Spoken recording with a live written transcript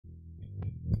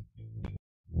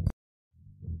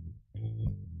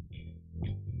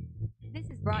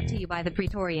brought to you by the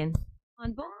Praetorian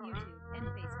on both YouTube and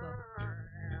Facebook.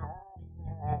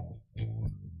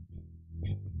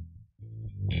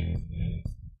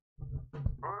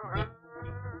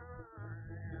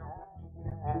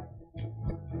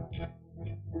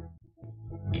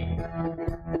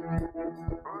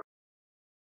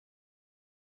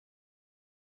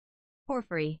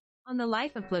 Porphyry, on the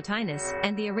life of Plotinus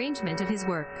and the arrangement of his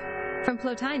work. From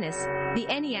Plotinus, the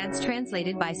Enneads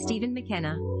translated by Stephen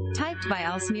McKenna. Typed by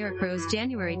Alsmira Crows,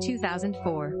 January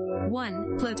 2004.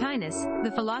 1. Plotinus,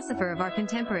 the philosopher of our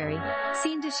contemporary,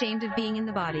 seemed ashamed of being in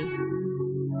the body.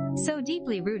 So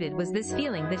deeply rooted was this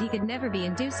feeling that he could never be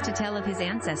induced to tell of his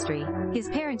ancestry, his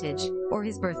parentage, or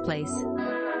his birthplace.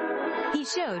 He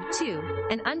showed, too,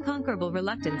 an unconquerable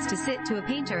reluctance to sit to a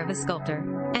painter of a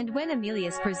sculptor, and when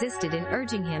Emilius persisted in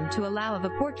urging him to allow of a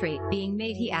portrait being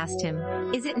made, he asked him,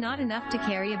 "Is it not enough to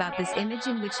carry about this image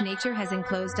in which nature has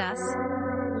enclosed us?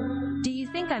 Do you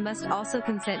think I must also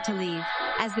consent to leave,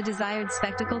 as the desired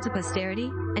spectacle to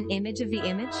posterity, an image of the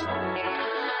image?"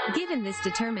 Given this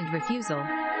determined refusal,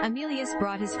 Emilius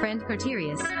brought his friend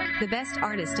Carterius, the best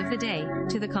artist of the day,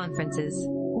 to the conferences,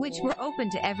 which were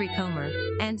open to every comer,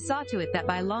 and saw to it that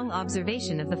by long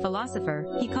observation of the philosopher,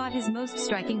 he caught his most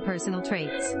striking personal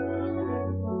traits.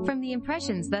 From the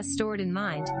impressions thus stored in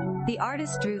mind, the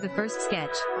artist drew the first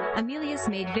sketch. Emilius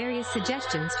made various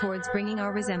suggestions towards bringing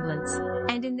our resemblance,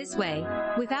 and in this way,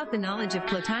 without the knowledge of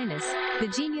Plotinus, the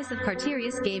genius of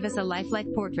Carterius gave us a lifelike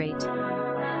portrait.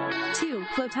 2.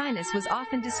 Plotinus was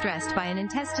often distressed by an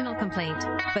intestinal complaint,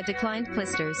 but declined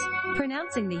clysters,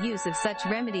 pronouncing the use of such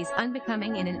remedies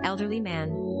unbecoming in an elderly man.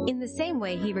 In the same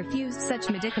way he refused such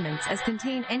medicaments as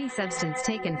contain any substance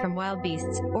taken from wild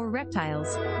beasts, or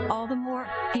reptiles. All the more,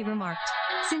 he remarked,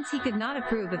 since he could not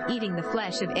approve of eating the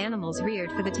flesh of animals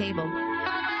reared for the table.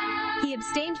 He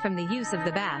abstained from the use of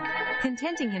the bath,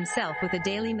 contenting himself with a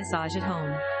daily massage at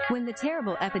home. When the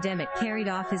terrible epidemic carried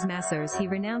off his masseurs, he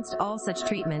renounced all such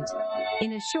treatment.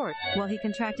 In a short while he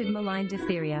contracted malign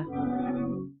diphtheria.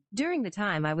 During the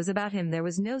time I was about him there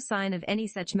was no sign of any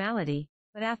such malady,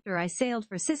 but after I sailed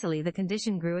for Sicily the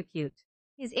condition grew acute.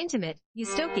 His intimate,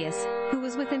 Eustochius, who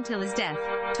was with him till his death,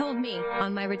 told me,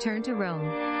 on my return to Rome,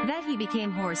 that he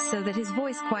became hoarse so that his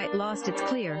voice quite lost its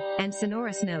clear and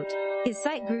sonorous note. His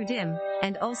sight grew dim,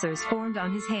 and ulcers formed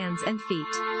on his hands and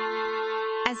feet.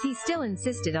 As he still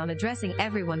insisted on addressing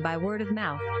everyone by word of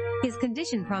mouth, his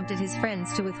condition prompted his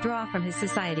friends to withdraw from his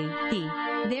society. He,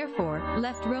 therefore,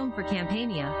 left Rome for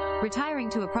Campania,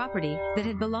 retiring to a property that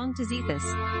had belonged to Zethus,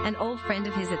 an old friend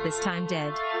of his at this time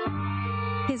dead.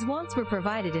 His wants were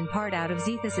provided in part out of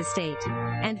Zethus' estate,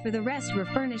 and for the rest were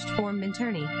furnished from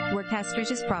Minturni, where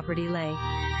Castricius' property lay.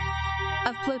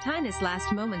 Of Plotinus'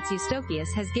 last moments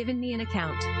Eustochius has given me an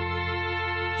account.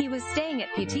 He was staying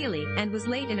at Puteoli, and was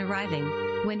late in arriving.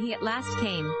 When he at last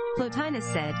came, Plotinus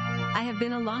said, "I have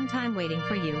been a long time waiting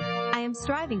for you. I am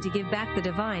striving to give back the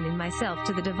divine in myself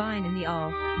to the divine in the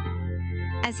all."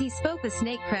 As he spoke a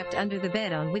snake crept under the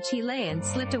bed on which he lay and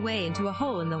slipped away into a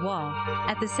hole in the wall.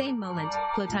 At the same moment,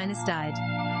 Plotinus died.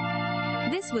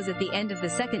 This was at the end of the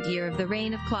second year of the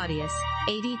reign of Claudius,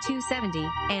 AD 270,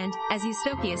 and, as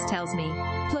Eustochius tells me,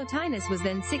 Plotinus was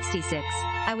then 66.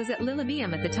 I was at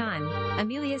Lilybaeum at the time,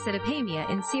 Emilius at Apamia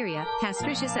in Syria,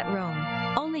 Castricius at Rome.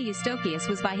 Only Eustochius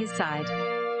was by his side.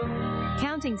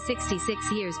 Counting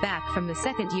 66 years back from the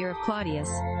second year of Claudius,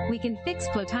 we can fix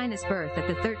Plotinus' birth at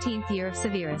the 13th year of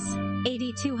Severus,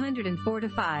 AD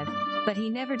 204-5, but he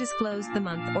never disclosed the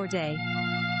month or day.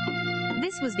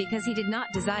 This was because he did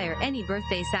not desire any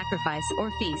birthday sacrifice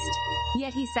or feast.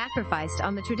 Yet he sacrificed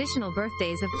on the traditional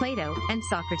birthdays of Plato and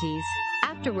Socrates,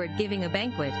 afterward giving a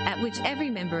banquet at which every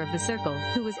member of the circle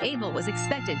who was able was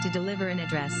expected to deliver an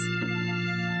address.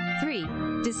 3.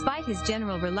 Despite his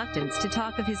general reluctance to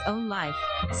talk of his own life,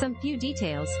 some few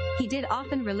details he did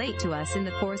often relate to us in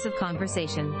the course of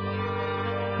conversation.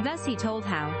 Thus he told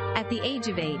how, at the age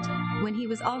of 8, when he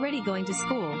was already going to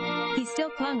school, he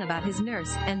still clung about his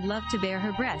nurse and loved to bear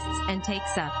her breasts and take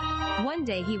suck. One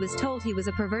day he was told he was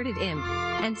a perverted imp,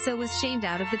 and so was shamed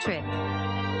out of the trick.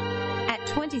 At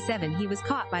 27 he was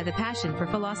caught by the passion for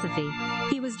philosophy.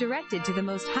 He was directed to the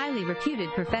most highly reputed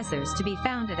professors to be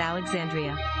found at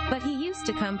Alexandria, but he used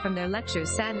to come from their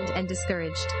lectures saddened and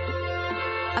discouraged.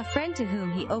 A friend to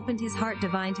whom he opened his heart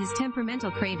divined his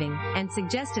temperamental craving, and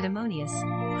suggested Ammonius,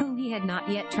 whom he had not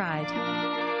yet tried.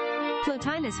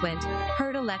 Plotinus went,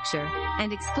 heard a lecture,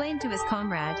 and exclaimed to his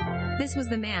comrade, "This was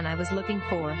the man I was looking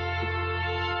for."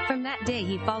 From that day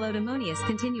he followed Ammonius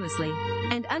continuously,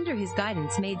 and under his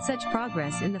guidance made such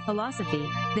progress in the philosophy,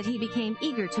 that he became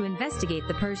eager to investigate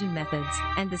the Persian methods,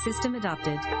 and the system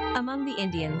adopted among the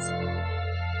Indians.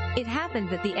 It happened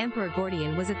that the Emperor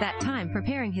Gordian was at that time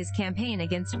preparing his campaign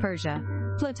against Persia.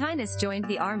 Plotinus joined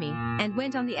the army, and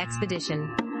went on the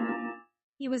expedition.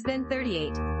 He was then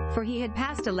 38, for he had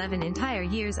passed 11 entire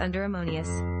years under Ammonius.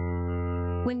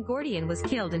 When Gordian was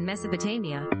killed in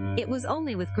Mesopotamia, it was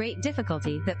only with great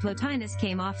difficulty that Plotinus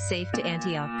came off safe to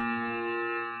Antioch.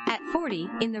 At 40,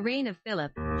 in the reign of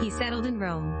Philip, he settled in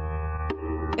Rome.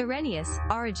 Irenaeus,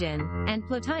 Origen, and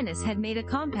Plotinus had made a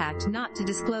compact not to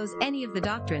disclose any of the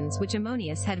doctrines which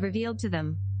Ammonius had revealed to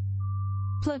them.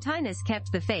 Plotinus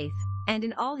kept the faith, and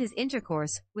in all his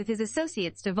intercourse with his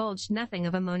associates divulged nothing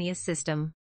of Ammonius'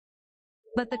 system.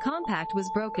 But the compact was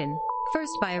broken,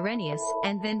 first by Irenaeus,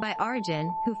 and then by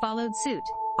Origen, who followed suit.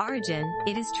 Origen,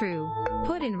 it is true,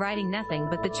 put in writing nothing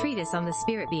but the treatise on the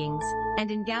spirit beings,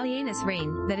 and in Gallienus'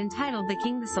 reign, that entitled The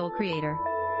King the Sole Creator.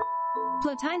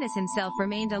 Plotinus himself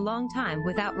remained a long time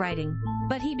without writing,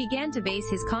 but he began to base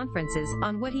his conferences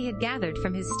on what he had gathered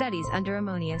from his studies under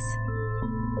Ammonius.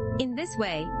 In this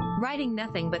way, writing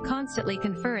nothing but constantly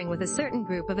conferring with a certain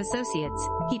group of associates,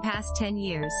 he passed 10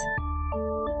 years.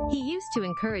 He used to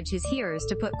encourage his hearers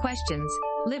to put questions,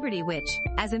 liberty which,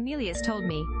 as Aemilius told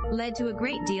me, led to a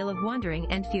great deal of wandering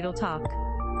and futile talk.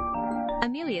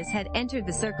 Aemilius had entered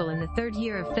the circle in the 3rd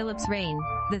year of Philip's reign,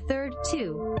 the 3rd,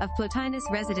 too, of Plotinus'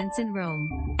 residence in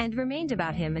Rome, and remained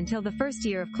about him until the 1st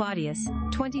year of Claudius,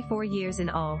 24 years in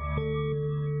all.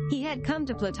 He had come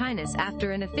to Plotinus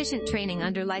after an efficient training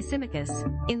under Lysimachus.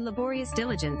 In laborious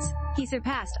diligence, he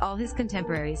surpassed all his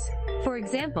contemporaries. For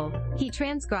example, he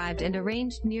transcribed and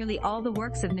arranged nearly all the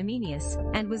works of Numenius,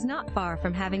 and was not far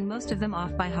from having most of them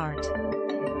off by heart.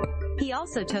 He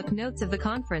also took notes of the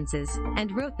conferences,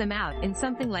 and wrote them out in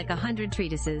something like 100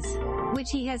 treatises, which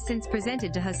he has since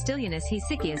presented to Hostilianus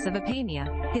Hesychius of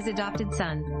Apamea, his adopted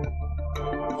son.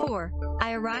 4.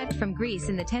 I arrived from Greece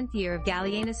in the 10th year of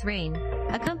Gallienus' reign,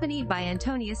 accompanied by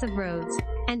Antonius of Rhodes,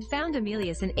 and found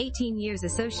Aemilius an 18 years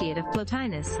associate of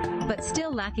Plotinus, but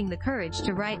still lacking the courage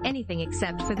to write anything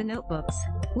except for the notebooks,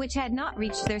 which had not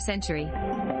reached their century.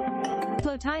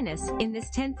 Plotinus, in this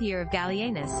 10th year of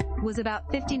Gallienus, was about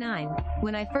 59.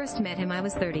 When I first met him I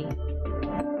was 30.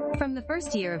 From the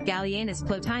 1st year of Gallienus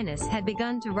Plotinus had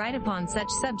begun to write upon such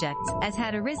subjects as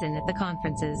had arisen at the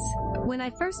conferences. When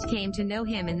I first came to know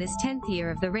him in this 10th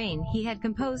year of the reign he had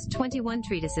composed 21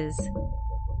 treatises.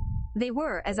 They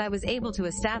were, as I was able to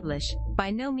establish,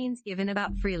 by no means given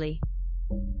about freely.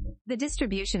 The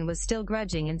distribution was still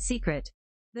grudging and secret.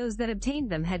 Those that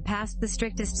obtained them had passed the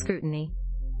strictest scrutiny.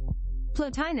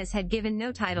 Plotinus had given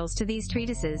no titles to these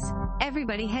treatises.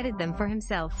 Everybody headed them for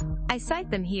himself. I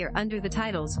cite them here under the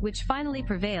titles which finally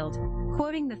prevailed,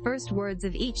 quoting the first words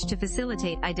of each to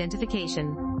facilitate identification.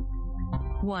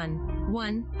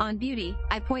 1. On beauty,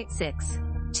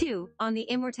 I.6. 2. On the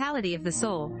immortality of the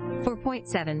soul,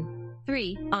 4.7.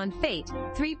 3. On fate,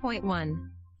 3.1.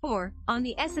 4. On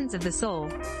the essence of the soul,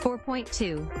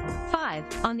 4.2.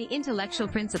 5. On the intellectual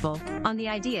principle, on the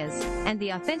ideas, and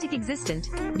the authentic existent,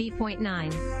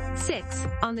 b.9. 6.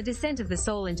 On the descent of the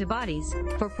soul into bodies,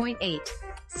 4.8.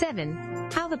 7.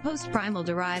 How the post-primal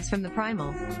derives from the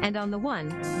primal, and on the one,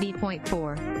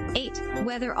 b.4. 8.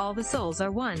 Whether all the souls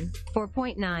are one,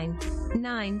 4.9.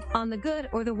 9. On the good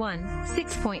or the one,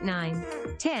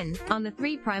 6.9. 10. On the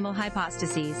three primal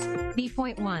hypostases,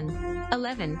 b.1.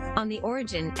 11. On the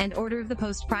origin and order of the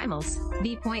post-primals,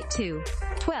 b.2.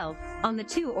 12. On the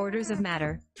two orders of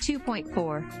matter,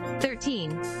 2.4.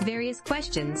 13. Various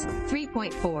questions,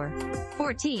 3.4.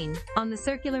 14. On the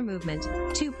circular movement,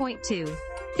 2.2.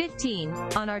 15.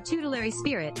 On our tutelary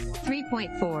spirit,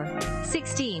 3.4.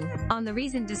 16. On the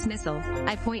reason dismissal,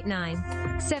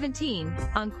 I.9. 17.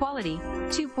 On quality,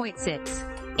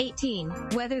 2.6. 18.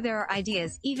 Whether there are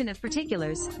ideas even of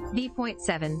particulars,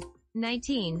 b.7.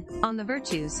 19. On the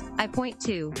virtues,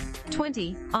 I.2.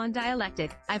 20. On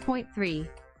dialectic, I.3.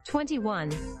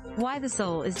 21. Why the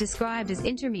soul is described as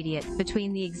intermediate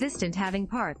between the existent having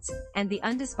parts, and the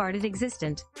undisparted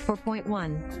existent,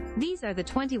 4.1. These are the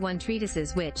 21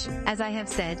 treatises which, as I have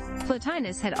said,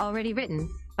 Plotinus had already written,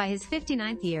 by his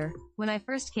 59th year, when I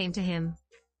first came to him.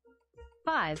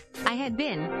 5. I had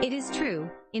been, it is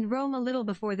true, in Rome a little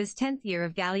before this 10th year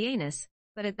of Gallienus,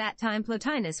 but at that time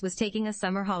Plotinus was taking a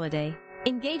summer holiday,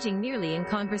 engaging merely in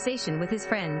conversation with his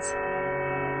friends.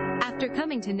 After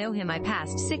coming to know him I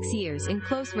passed 6 years in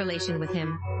close relation with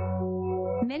him.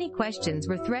 Many questions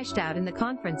were threshed out in the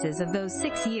conferences of those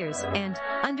 6 years, and,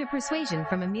 under persuasion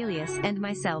from Aemilius and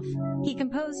myself, he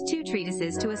composed 2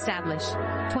 treatises to establish.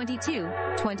 22,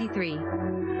 23.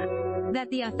 That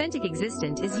the authentic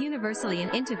existent is universally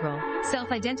and integral,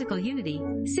 self-identical unity,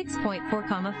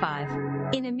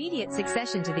 6.4,5. In immediate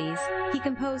succession to these, he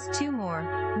composed two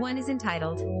more. One is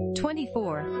entitled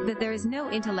 24, that there is no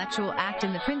intellectual act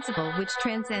in the principle which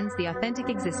transcends the authentic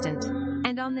existent,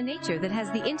 and on the nature that has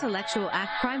the intellectual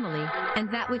act primally, and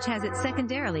that which has it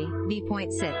secondarily,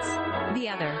 v.6. The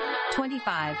other,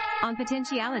 25, on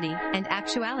potentiality and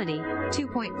actuality,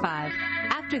 2.5.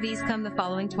 After these come the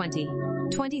following 20.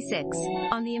 26,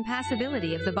 on the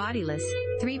impassibility of the bodiless,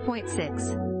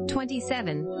 3.6.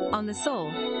 27, on the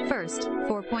soul, first,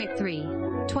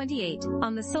 4.3. 28,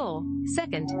 on the soul,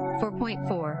 second,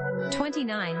 4.4.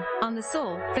 29, on the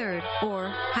soul, third, or,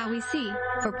 how we see,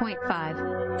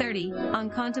 4.5. 30, on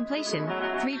contemplation,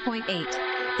 3.8.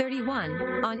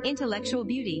 31, on intellectual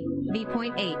beauty,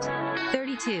 v.8.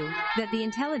 32, that the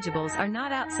intelligibles are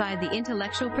not outside the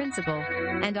intellectual principle,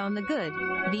 and on the good,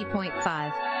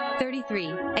 v.5.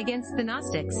 33, against the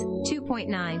Gnostics,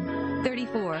 2.9.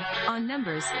 34, on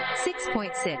numbers,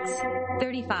 6.6.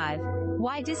 35,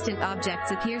 why distant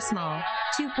objects appear small,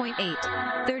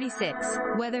 2.8. 36,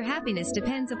 whether happiness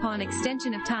depends upon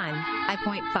extension of time,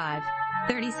 I.5.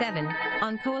 37,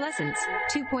 on coalescence,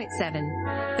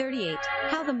 2.7. 38,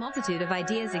 how the multitude of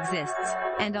ideas exists,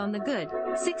 and on the good,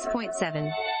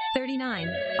 6.7. 39,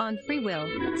 on free will,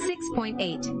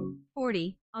 6.8.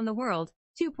 40, on the world,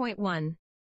 2.1.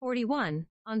 41,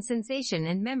 on sensation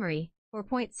and memory,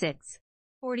 4.6.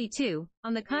 42,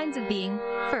 on the kinds of being,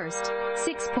 first,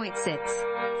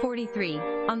 6.6. 43,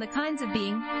 on the kinds of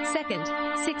being, second,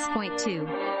 6.2.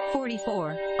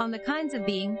 44, on the kinds of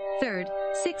being, third,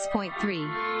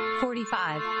 6.3.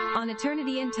 45, on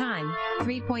eternity and time,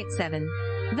 3.7.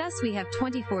 Thus we have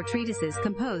 24 treatises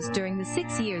composed during the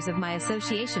 6 years of my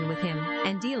association with him,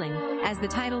 and dealing, as the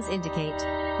titles indicate,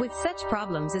 with such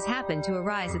problems as happened to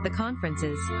arise at the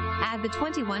conferences. Add the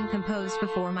 21 composed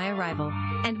before my arrival,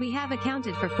 and we have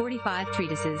accounted for 45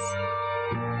 treatises.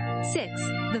 6.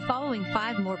 The following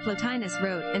 5 more Plotinus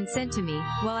wrote and sent to me,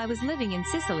 while I was living in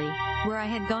Sicily, where I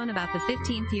had gone about the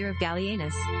 15th year of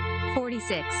Gallienus.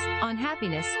 46. On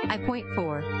happiness,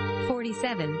 I.4.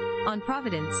 47. On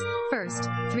providence, first,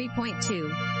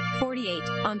 3.2. 48.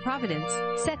 On providence,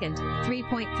 second,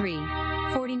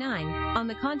 3.3. 49. On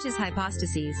the conscious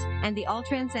hypostases, and the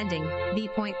all-transcending,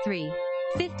 v.3.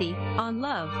 50. On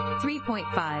love,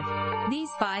 3.5. These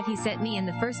 5 he sent me in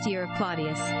the first year of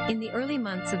Claudius, in the early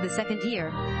months of the second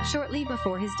year, shortly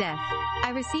before his death.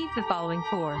 I received the following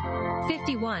 4.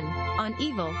 51. On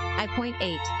evil,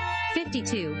 I.8.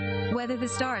 52. Whether the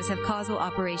stars have causal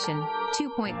operation,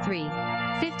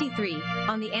 2.3. 53.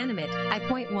 On the animate,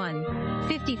 I.1.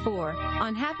 54.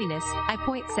 On happiness,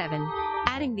 I.7.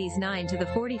 Adding these 9 to the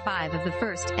 45 of the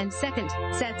first and second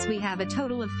sets, we have a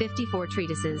total of 54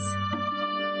 treatises.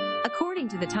 According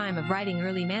to the time of writing,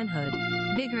 early manhood,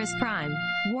 vigorous prime,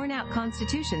 worn-out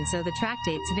constitution, so the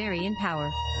tractates vary in power.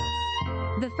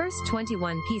 The first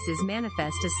 21 pieces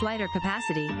manifest a slighter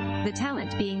capacity, the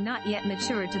talent being not yet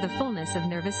matured to the fullness of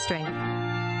nervous strength.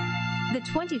 The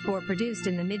 24 produced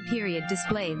in the mid-period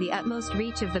display the utmost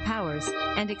reach of the powers,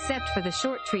 and except for the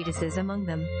short treatises among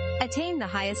them, attain the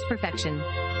highest perfection.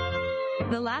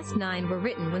 The last 9 were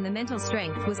written when the mental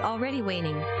strength was already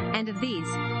waning, and of these,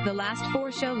 the last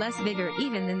 4 show less vigor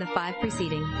even than the 5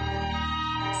 preceding.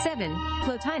 7.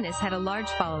 Plotinus had a large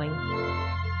following.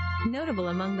 Notable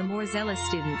among the more zealous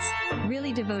students,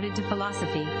 really devoted to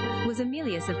philosophy, was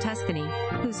Aemilius of Tuscany,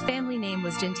 whose family name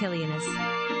was Gentilianus.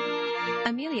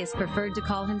 Aemilius preferred to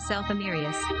call himself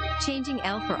Amirius, changing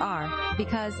L for R,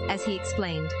 because, as he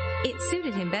explained, it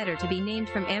suited him better to be named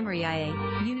from Amiriae,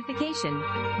 unification,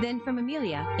 than from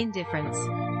Aemilia, indifference.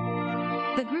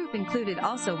 The group included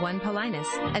also one Paulinus,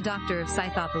 a doctor of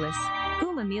Scythopolis,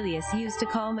 whom Aemilius used to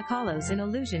call Michalos in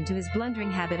allusion to his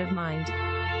blundering habit of mind.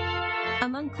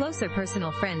 Among closer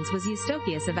personal friends was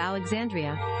Eustochius of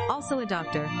Alexandria, also a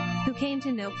doctor, who came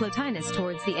to know Plotinus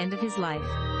towards the end of his life,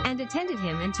 and attended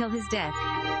him until his death.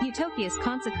 Eustochius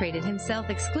consecrated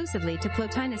himself exclusively to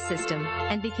Plotinus' system,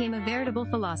 and became a veritable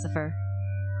philosopher.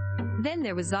 Then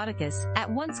there was Zodicus, at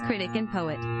once critic and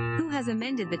poet, who has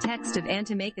amended the text of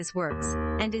Antimachus' works,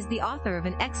 and is the author of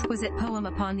an exquisite poem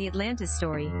upon the Atlantis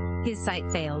story. His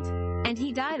sight failed, and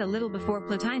he died a little before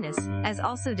Plotinus, as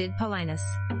also did Paulinus.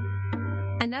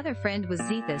 Another friend was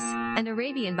Zethus, an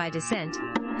Arabian by descent,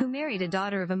 who married a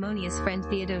daughter of Ammonius' friend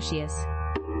Theodosius.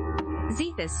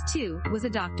 Zethus, too, was a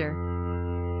doctor.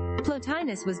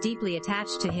 Plotinus was deeply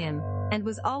attached to him, and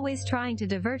was always trying to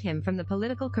divert him from the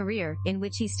political career in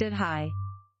which he stood high.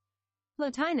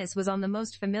 Plotinus was on the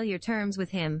most familiar terms with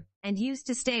him, and used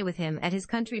to stay with him at his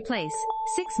country place,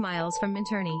 6 miles from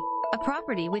Minturni. a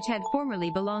property which had formerly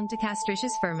belonged to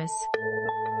Castricius Firmus.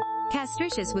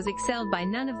 Castricius was excelled by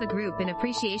none of the group in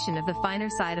appreciation of the finer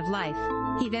side of life.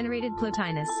 He venerated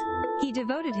Plotinus. He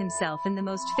devoted himself in the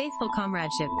most faithful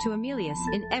comradeship to Emilius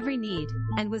in every need,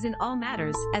 and was in all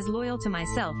matters as loyal to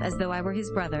myself as though I were his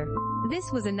brother.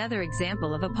 This was another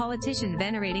example of a politician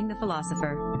venerating the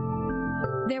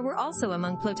philosopher. There were also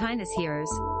among Plotinus'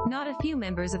 hearers not a few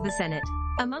members of the Senate,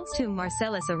 amongst whom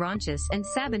Marcellus Aurontius and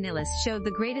Sabinillus showed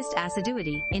the greatest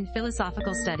assiduity in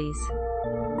philosophical studies.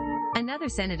 Another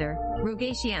senator,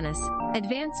 Rogatianus,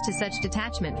 advanced to such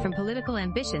detachment from political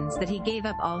ambitions that he gave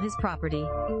up all his property,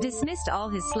 dismissed all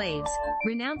his slaves,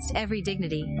 renounced every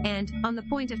dignity, and, on the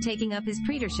point of taking up his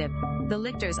praetorship, the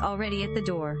lictors already at the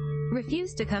door,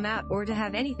 refused to come out or to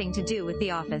have anything to do with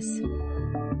the office.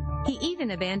 He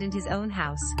even abandoned his own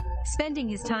house, spending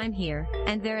his time here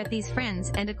and there at these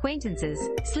friends and acquaintances,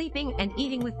 sleeping and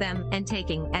eating with them and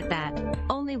taking, at that,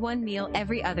 only one meal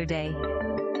every other day.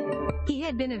 He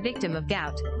had been a victim of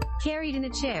gout, carried in a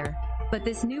chair, but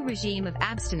this new regime of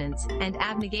abstinence and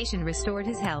abnegation restored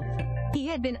his health. He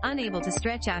had been unable to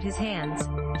stretch out his hands.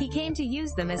 He came to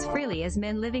use them as freely as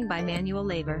men living by manual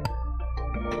labor.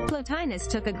 Plotinus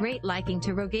took a great liking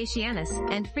to Rogatianus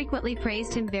and frequently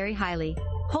praised him very highly,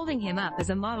 holding him up as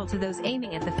a model to those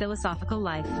aiming at the philosophical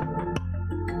life.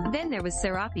 Then there was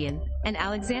Serapion, an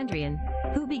Alexandrian,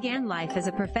 who began life as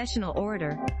a professional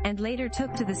orator, and later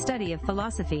took to the study of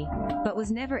philosophy, but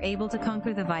was never able to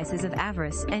conquer the vices of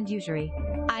avarice and usury.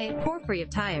 Porphyry of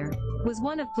Tyre was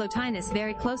one of Plotinus'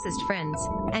 very closest friends,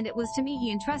 and it was to me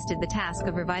he entrusted the task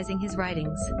of revising his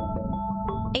writings.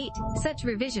 8. Such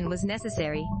revision was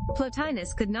necessary.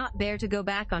 Plotinus could not bear to go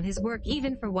back on his work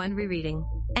even for one rereading,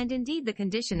 and indeed the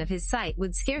condition of his sight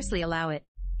would scarcely allow it.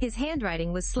 His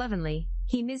handwriting was slovenly,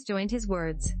 he misjoined his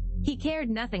words. He cared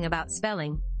nothing about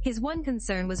spelling. His one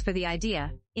concern was for the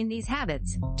idea. In these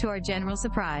habits, to our general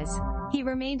surprise, he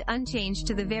remained unchanged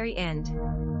to the very end.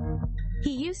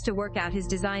 He used to work out his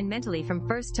design mentally from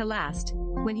first to last.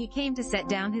 When he came to set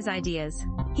down his ideas,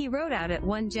 he wrote out at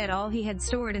one jet all he had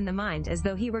stored in the mind as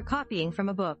though he were copying from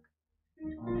a book.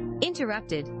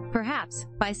 Interrupted, perhaps,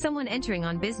 by someone entering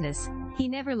on business, he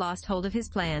never lost hold of his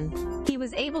plan. He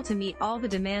was able to meet all the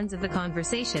demands of the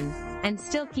conversation, and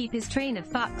still keep his train of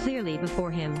thought clearly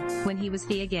before him, when he was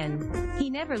free again. He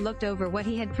never looked over what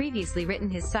he had previously written.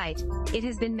 His sight, it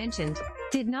has been mentioned,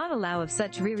 did not allow of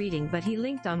such rereading, but he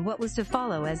linked on what was to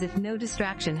follow as if no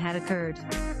distraction had occurred.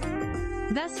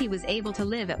 Thus he was able to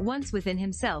live at once within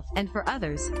himself and for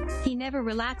others. He never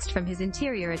relaxed from his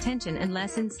interior attention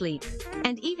unless in sleep.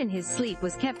 And even his sleep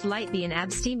was kept light by an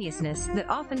abstemiousness that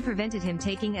often prevented him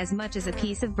taking as much as a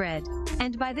piece of bread,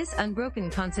 and by this unbroken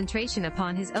concentration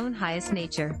upon his own highest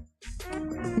nature.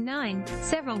 9.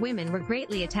 Several women were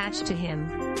greatly attached to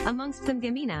him, amongst them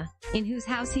Gemina, in whose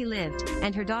house he lived,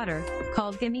 and her daughter,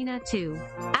 called Gemina too,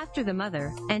 after the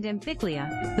mother, and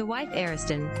Amphiclea, the wife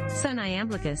Ariston, son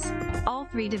Iamblichus. All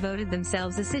three devoted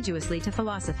themselves assiduously to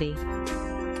philosophy.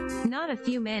 Not a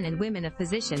few men and women of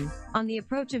position, on the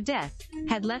approach of death,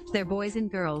 had left their boys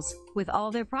and girls, with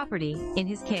all their property, in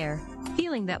his care,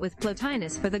 feeling that with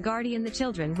Plotinus for the guardian the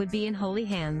children would be in holy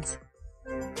hands.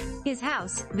 His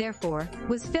house, therefore,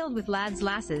 was filled with lads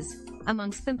lasses,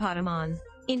 amongst them Potamon,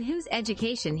 in whose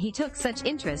education he took such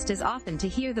interest as often to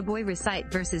hear the boy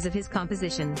recite verses of his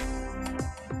composition.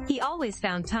 He always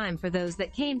found time for those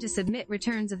that came to submit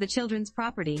returns of the children's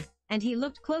property, and he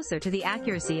looked closer to the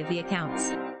accuracy of the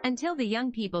accounts. Until the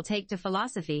young people take to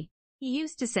philosophy, he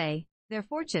used to say, their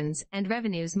fortunes and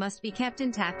revenues must be kept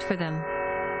intact for them.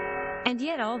 And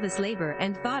yet all this labor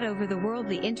and thought over the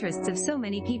worldly interests of so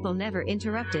many people never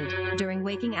interrupted, during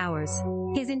waking hours,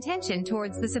 his intention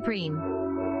towards the Supreme.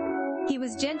 He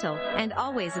was gentle, and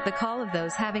always at the call of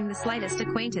those having the slightest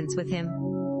acquaintance with him.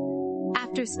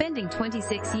 After spending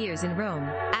 26 years in Rome,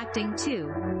 acting,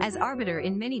 too, as arbiter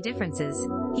in many differences,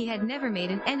 he had never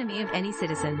made an enemy of any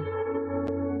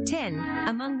citizen. 10.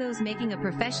 Among those making a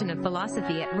profession of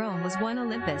philosophy at Rome was one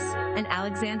Olympus, an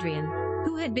Alexandrian,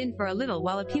 who had been for a little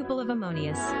while a pupil of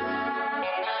Ammonius.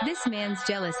 This man's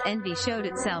jealous envy showed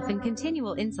itself in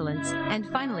continual insolence, and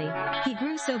finally, he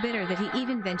grew so bitter that he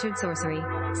even ventured sorcery,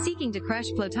 seeking to crush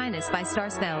Plotinus by star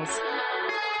spells.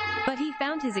 But he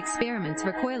found his experiments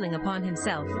recoiling upon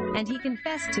himself, and he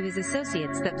confessed to his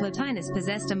associates that Plotinus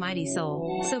possessed a mighty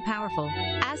soul, so powerful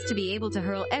as to be able to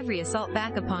hurl every assault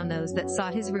back upon those that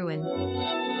sought his ruin.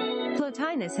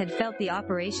 Plotinus had felt the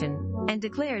operation, and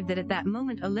declared that at that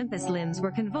moment Olympus' limbs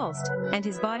were convulsed, and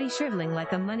his body shriveling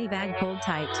like a money bag pulled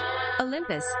tight.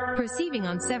 Olympus, perceiving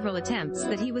on several attempts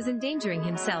that he was endangering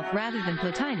himself rather than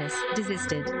Plotinus,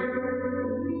 desisted.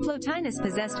 Plotinus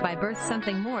possessed by birth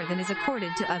something more than is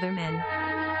accorded to other men.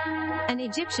 An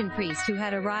Egyptian priest who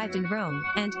had arrived in Rome,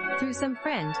 and, through some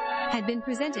friend, had been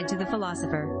presented to the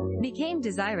philosopher, became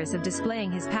desirous of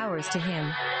displaying his powers to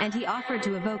him, and he offered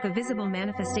to evoke a visible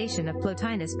manifestation of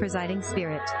Plotinus' presiding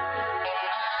spirit.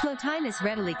 Plotinus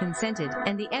readily consented,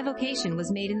 and the evocation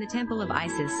was made in the temple of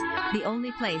Isis, the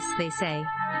only place, they say,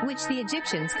 which the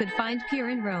Egyptians could find pure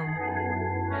in Rome.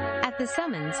 At the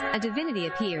summons, a divinity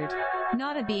appeared,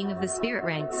 not a being of the spirit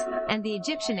ranks, and the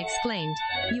Egyptian exclaimed,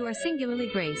 "You are singularly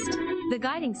graced. The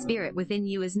guiding spirit within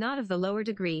you is not of the lower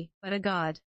degree, but a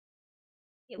god."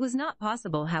 It was not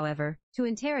possible, however, to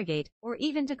interrogate, or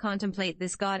even to contemplate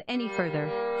this god any further,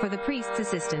 for the priest's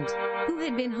assistant, who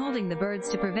had been holding the birds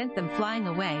to prevent them flying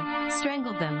away,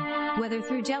 strangled them, whether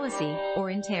through jealousy, or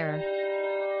in terror.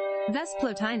 Thus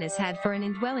Plotinus had for an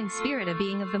indwelling spirit a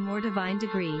being of the more divine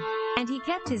degree, and he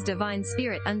kept his divine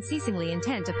spirit unceasingly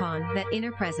intent upon that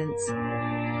inner presence.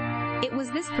 It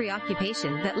was this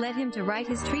preoccupation that led him to write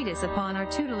his treatise upon our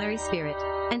tutelary spirit,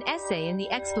 an essay in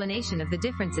the explanation of the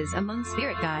differences among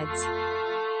spirit guides.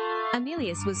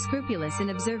 Amelius was scrupulous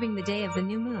in observing the day of the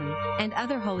new moon, and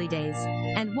other holy days,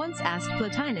 and once asked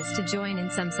Plotinus to join in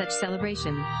some such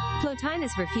celebration.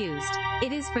 Plotinus refused.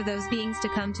 "It is for those beings to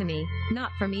come to me,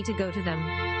 not for me to go to them."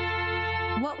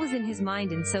 What was in his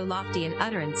mind in so lofty an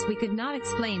utterance we could not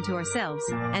explain to ourselves,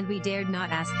 and we dared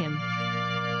not ask him.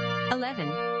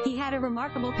 11. He had a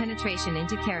remarkable penetration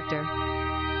into character.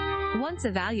 Once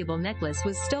a valuable necklace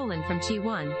was stolen from Chi,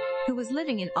 who was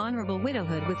living in honorable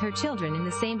widowhood with her children in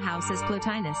the same house as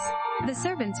Plotinus. The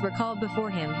servants were called before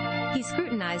him. He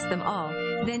scrutinized them all,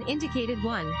 then indicated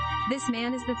one. "This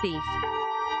man is the thief."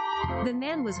 The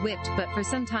man was whipped, but for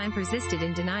some time persisted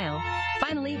in denial.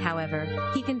 Finally, however,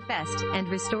 he confessed, and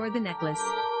restored the necklace.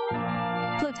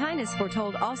 Plotinus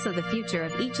foretold also the future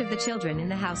of each of the children in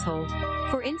the household.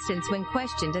 For instance, when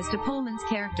questioned as to Pullman's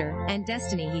character and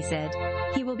destiny, he said,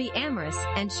 "He will be amorous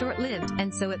and short-lived,"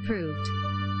 and so it proved.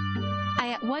 "I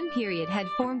at one period had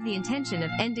formed the intention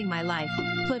of ending my life.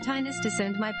 Plotinus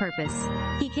discerned my purpose.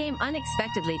 He came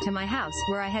unexpectedly to my house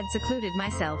where I had secluded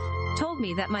myself, told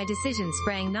me that my decision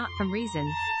sprang not from reason,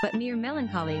 but mere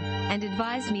melancholy, and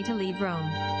advised me to leave Rome.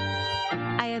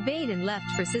 I obeyed and left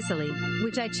for Sicily,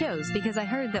 which I chose because I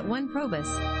heard that one Probus,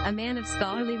 a man of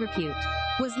scholarly repute,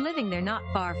 was living there not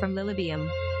far from Lilybaeum.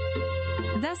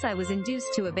 Thus I was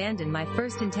induced to abandon my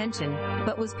first intention,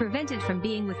 but was prevented from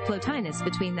being with Plotinus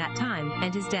between that time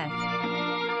and his death."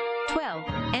 12.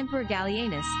 Emperor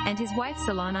Gallienus and his wife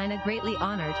Salonina greatly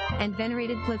honored and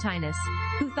venerated Plotinus,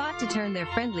 who thought to turn their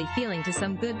friendly feeling to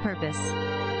some good purpose.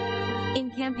 In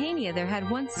Campania there had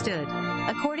once stood,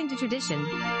 according to tradition,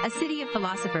 a city of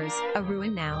philosophers, a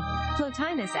ruin now.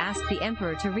 Plotinus asked the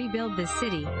emperor to rebuild this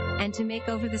city, and to make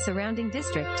over the surrounding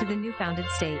district to the new-founded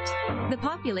state. The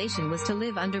population was to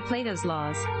live under Plato's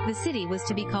laws. The city was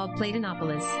to be called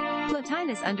Platonopolis.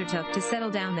 Plotinus undertook to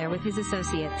settle down there with his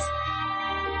associates.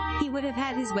 He would have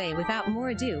had his way without more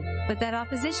ado, but that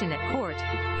opposition at court,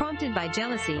 prompted by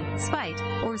jealousy, spite,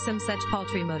 or some such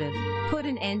paltry motive, put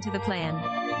an end to the plan.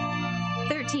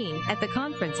 13. At the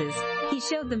conferences, he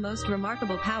showed the most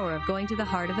remarkable power of going to the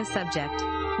heart of a subject,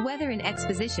 whether in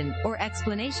exposition or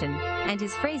explanation, and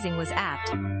his phrasing was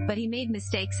apt, but he made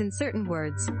mistakes in certain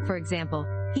words. For example,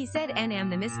 he said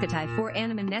anamnemiscatai for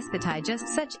anamnescatai, just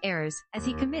such errors as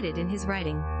he committed in his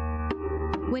writing.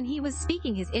 When he was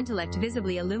speaking, his intellect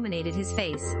visibly illuminated his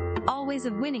face, always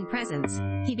of winning presence.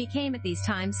 He became at these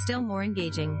times still more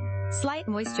engaging. Slight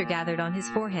moisture gathered on his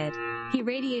forehead. He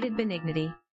radiated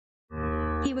benignity.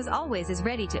 He was always as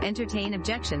ready to entertain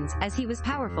objections as he was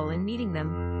powerful in meeting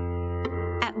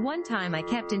them. At one time I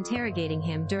kept interrogating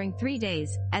him during 3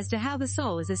 days, as to how the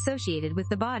soul is associated with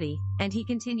the body, and he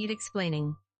continued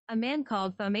explaining. A man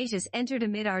called Thaumacius entered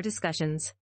amid our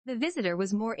discussions. The visitor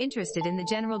was more interested in the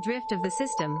general drift of the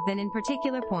system than in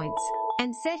particular points,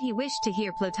 and said he wished to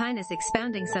hear Plotinus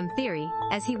expounding some theory,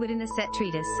 as he would in a set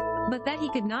treatise, but that he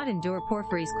could not endure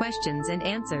Porphyry's questions and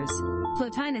answers.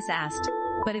 Plotinus asked,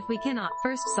 "But if we cannot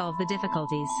first solve the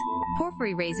difficulties,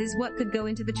 Porphyry raises what could go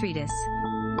into the treatise."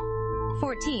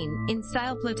 14. In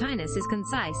style Plotinus is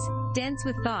concise, dense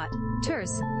with thought,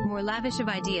 terse, more lavish of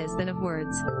ideas than of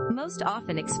words, most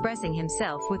often expressing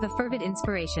himself with a fervid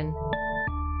inspiration.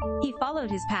 He followed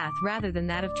his path rather than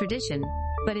that of tradition,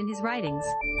 but in his writings,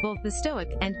 both the Stoic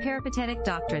and Peripatetic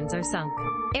doctrines are sunk.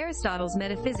 Aristotle's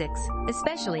metaphysics,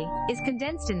 especially, is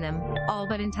condensed in them, all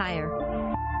but entire.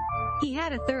 He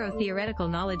had a thorough theoretical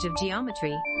knowledge of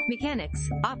geometry, mechanics,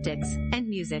 optics, and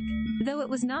music, though it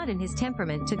was not in his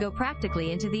temperament to go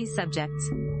practically into these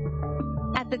subjects.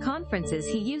 At the conferences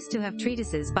he used to have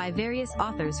treatises by various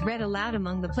authors read aloud.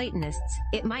 Among the Platonists,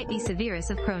 it might be Severus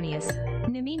of Cronius,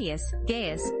 Numenius,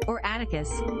 Gaius, or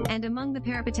Atticus, and among the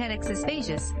Peripatetics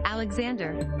Aspasius,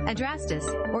 Alexander, Adrastus,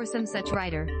 or some such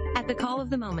writer, at the call of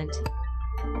the moment.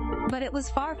 But it was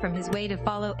far from his way to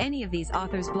follow any of these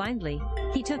authors blindly.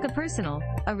 He took a personal,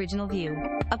 original view,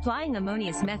 applying a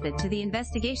Monius method to the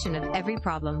investigation of every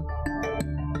problem.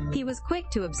 He was quick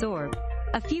to absorb.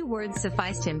 A few words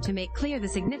sufficed him to make clear the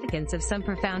significance of some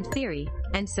profound theory,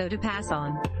 and so to pass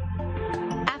on.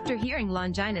 After hearing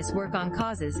Longinus work on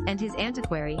causes and his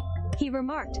antiquary, he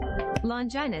remarked,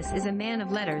 "Longinus is a man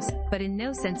of letters, but in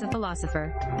no sense a philosopher."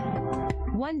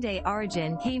 One day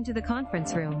Origen came to the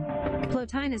conference room.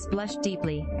 Plotinus blushed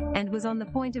deeply, and was on the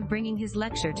point of bringing his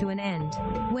lecture to an end.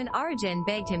 When Origen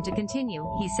begged him to continue,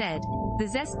 he said, "The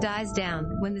zest dies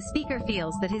down when the speaker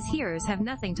feels that his hearers have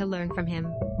nothing to learn from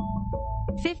him."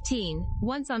 15.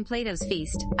 Once on Plato's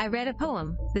feast, I read a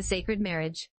poem, The Sacred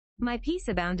Marriage. My piece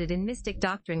abounded in mystic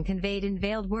doctrine conveyed in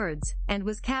veiled words, and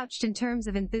was couched in terms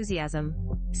of enthusiasm.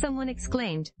 Someone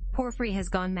exclaimed, "Porphyry has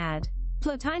gone mad."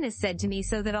 Plotinus said to me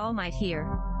so that all might hear,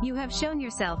 "You have shown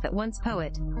yourself at once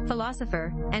poet,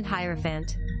 philosopher, and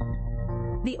hierophant."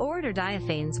 The orator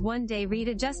Diophanes one day read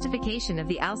a justification of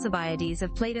the Alcibiades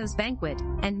of Plato's banquet,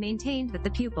 and maintained that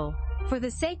the pupil, for the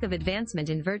sake of advancement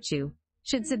in virtue,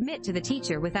 should submit to the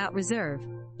teacher without reserve,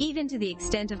 even to the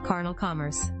extent of carnal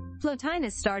commerce.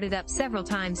 Plotinus started up several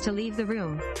times to leave the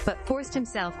room, but forced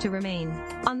himself to remain.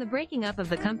 On the breaking up of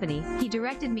the company, he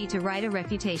directed me to write a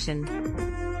refutation.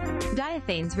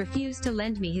 Diophanes refused to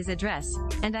lend me his address,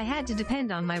 and I had to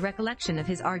depend on my recollection of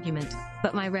his argument,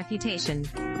 but my refutation,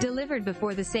 delivered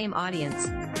before the same audience,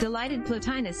 delighted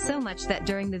Plotinus so much that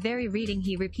during the very reading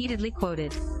he repeatedly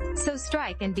quoted, "So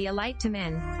strike and be a light to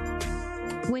men."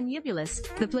 When Eubulus,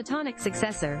 the Platonic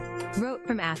successor, wrote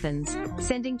from Athens,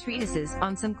 sending treatises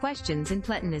on some questions in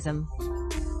Platonism,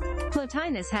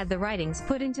 Plotinus had the writings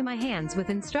put into my hands with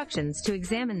instructions to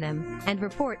examine them, and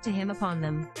report to him upon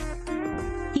them.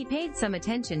 He paid some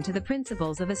attention to the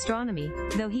principles of astronomy,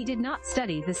 though he did not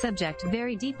study the subject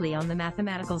very deeply on the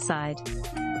mathematical side.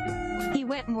 He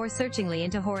went more searchingly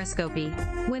into horoscopy.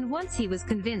 When once he was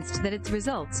convinced that its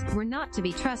results were not to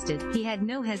be trusted, he had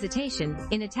no hesitation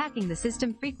in attacking the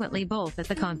system, frequently both at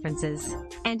the conferences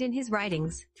and in his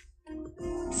writings.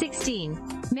 16.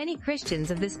 Many Christians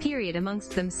of this period,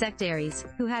 amongst them sectaries,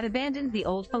 who had abandoned the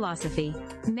old philosophy.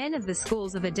 Men of the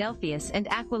schools of Adelphius and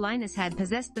Aquilinus had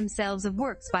possessed themselves of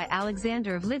works by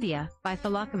Alexander of Libya, by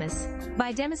Philocomus,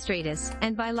 by Demostratus,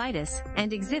 and by Lytus,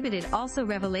 and exhibited also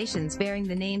revelations bearing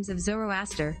the names of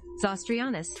Zoroaster,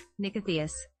 Zostrianus,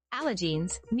 Nicotheus,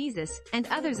 Allogenes, Mesus, and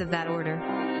others of that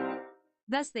order.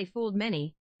 Thus they fooled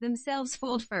many, themselves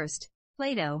fooled first.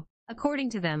 Plato, according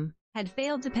to them, had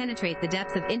failed to penetrate the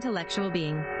depth of intellectual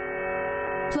being.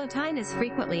 Plotinus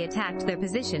frequently attacked their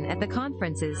position at the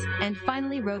conferences, and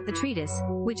finally wrote the treatise,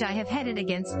 which I have headed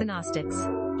Against the Gnostics.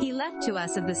 He left to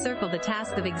us of the circle the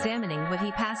task of examining what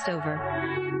he passed over.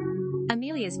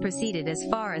 Amelius proceeded as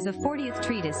far as a 40th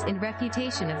treatise in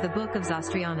refutation of the book of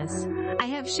Zostrianus. I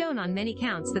have shown on many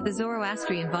counts that the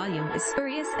Zoroastrian volume is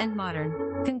spurious and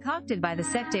modern, concocted by the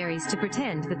sectaries to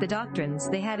pretend that the doctrines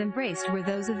they had embraced were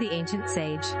those of the ancient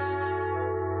sage.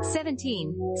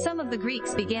 17. Some of the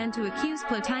Greeks began to accuse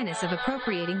Plotinus of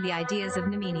appropriating the ideas of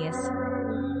Numenius.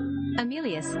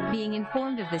 Amelius, being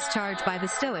informed of this charge by the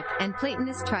Stoic and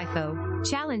Platonist Trypho,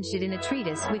 challenged it in a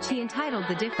treatise which he entitled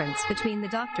The Difference Between the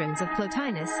Doctrines of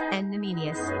Plotinus and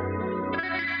Numenius.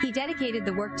 He dedicated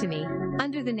the work to me,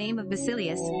 under the name of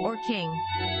Basilius, or King.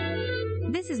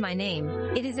 This is my name.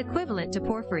 It is equivalent to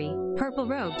Porphyry,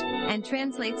 purple-robed, and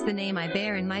translates the name I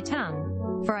bear in my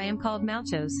tongue, for I am called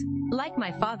Malchos, like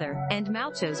my father, and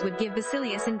Malchos would give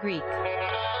Basilius in Greek.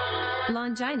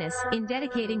 Longinus, in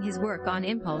dedicating his work on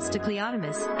impulse to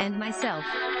Cleodamus and myself,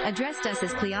 addressed us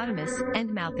as Cleodamus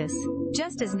and Malchus,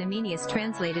 just as Numenius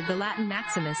translated the Latin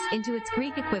Maximus into its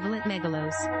Greek equivalent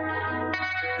Megalos.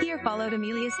 Here followed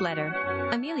Amelius' letter.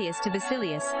 Amelius to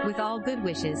Basilius, with all good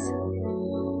wishes.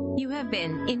 You have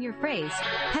been, in your phrase,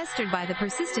 pestered by the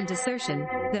persistent assertion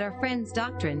that our friend's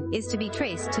doctrine is to be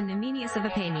traced to Numenius of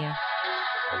Apamea.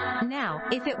 Now,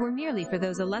 if it were merely for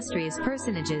those illustrious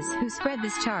personages who spread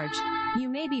this charge, you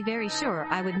may be very sure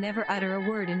I would never utter a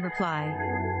word in reply.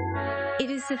 It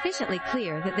is sufficiently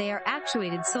clear that they are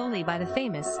actuated solely by the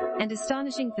famous and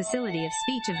astonishing facility of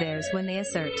speech of theirs when they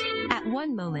assert, at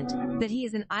one moment, that he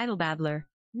is an idle babbler,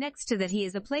 next to that he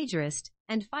is a plagiarist,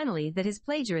 and finally that his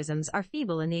plagiarisms are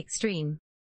feeble in the extreme.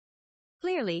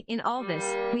 Clearly, in all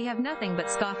this, we have nothing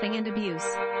but scoffing and abuse.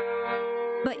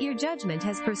 But your judgment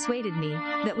has persuaded me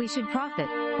that we should profit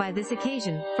by this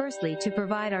occasion, firstly to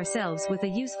provide ourselves with a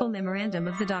useful memorandum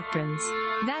of the doctrines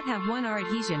that have won our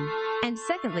adhesion, and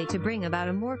secondly to bring about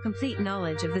a more complete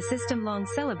knowledge of the system long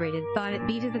celebrated, thought it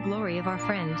be to the glory of our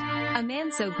friend, a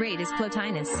man so great as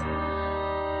Plotinus.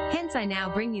 Hence I now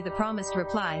bring you the promised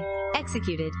reply,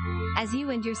 executed, as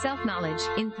you and your self-knowledge,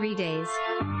 in 3 days.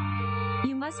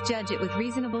 You must judge it with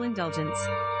reasonable indulgence.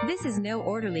 This is no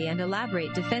orderly and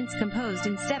elaborate defense composed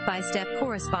in step-by-step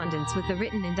correspondence with the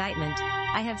written indictment.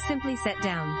 I have simply set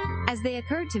down, as they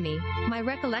occurred to me, my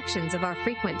recollections of our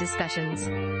frequent discussions.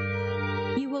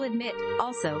 You will admit,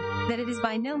 also, that it is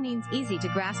by no means easy to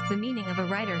grasp the meaning of a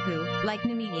writer who, like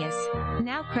Numenius,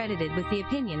 now credited with the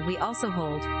opinion we also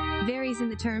hold, varies in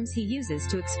the terms he uses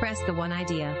to express the one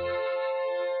idea.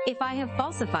 If I have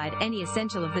falsified any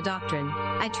essential of the doctrine,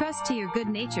 I trust to your good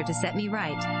nature to set me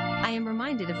right. I am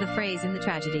reminded of the phrase in the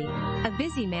tragedy, a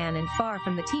busy man and far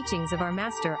from the teachings of our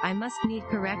master I must need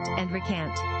correct and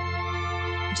recant.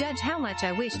 Judge how much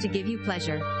I wish to give you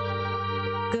pleasure.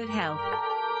 Good health.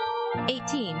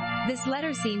 18. This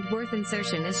letter seemed worth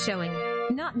insertion as showing,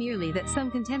 not merely that some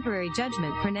contemporary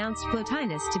judgment pronounced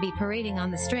Plotinus to be parading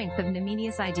on the strength of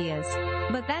Numenius' ideas,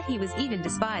 but that he was even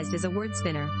despised as a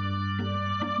word-spinner.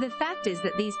 The fact is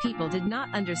that these people did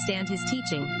not understand his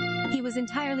teaching. He was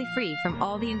entirely free from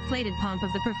all the inflated pomp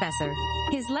of the professor.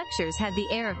 His lectures had the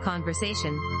air of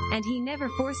conversation, and he never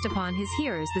forced upon his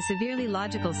hearers the severely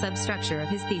logical substructure of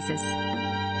his thesis.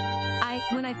 I,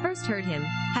 when I first heard him,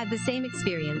 had the same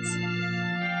experience.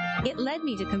 It led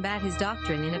me to combat his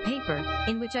doctrine in a paper,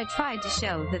 in which I tried to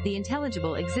show that the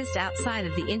intelligible exists outside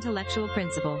of the intellectual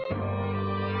principle.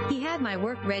 He had my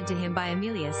work read to him by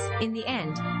Emilius. In the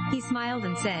end, he smiled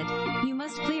and said, "You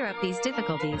must clear up these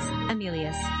difficulties,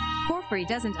 Emilius. Porphyry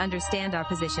doesn't understand our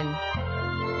position."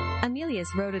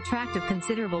 Emilius wrote a tract of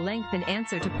considerable length in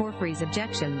answer to Porphyry's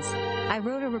objections. I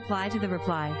wrote a reply to the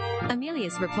reply.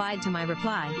 Emilius replied to my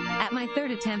reply. At my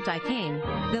third attempt I came,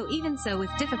 though even so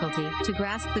with difficulty, to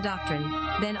grasp the doctrine.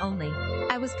 Then only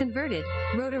I was converted,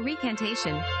 wrote a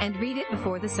recantation, and read it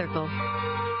before the circle.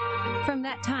 From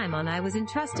that time on I was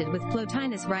entrusted with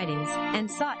Plotinus' writings, and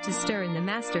sought to stir in the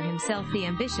master himself the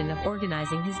ambition of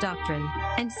organizing his doctrine,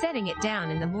 and setting it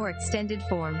down in the more extended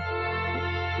form.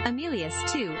 Emilius,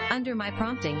 too, under my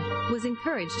prompting, was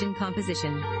encouraged in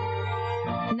composition.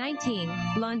 19.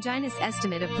 Longinus'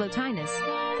 estimate of Plotinus,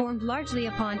 formed largely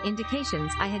upon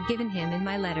indications I had given him in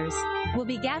my letters, will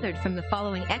be gathered from the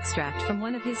following extract from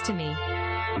one of his to me.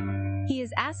 He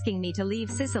is asking me to leave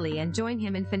Sicily and join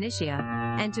him in Phoenicia,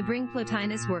 and to bring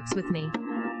Plotinus' works with me.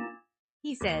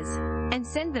 He says, and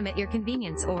send them at your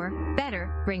convenience, or,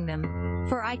 better, bring them.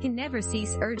 For I can never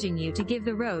cease urging you to give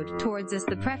the road towards us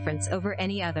the preference over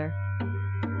any other.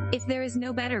 If there is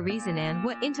no better reason, and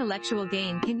what intellectual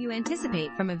gain can you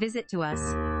anticipate from a visit to us?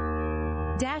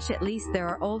 At least there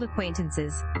are old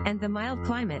acquaintances, and the mild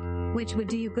climate, which would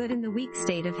do you good in the weak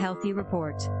state of health you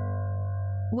report.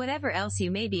 Whatever else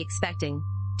you may be expecting,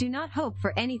 do not hope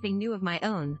for anything new of my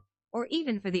own, or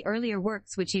even for the earlier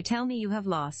works which you tell me you have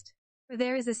lost. For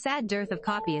there is a sad dearth of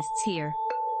copyists here.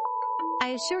 I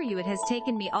assure you it has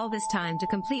taken me all this time to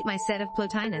complete my set of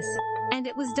Plotinus, and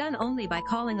it was done only by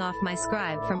calling off my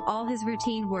scribe from all his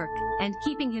routine work, and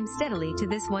keeping him steadily to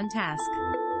this one task.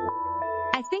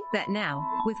 I think that now,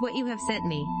 with what you have sent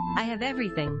me, I have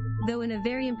everything, though in a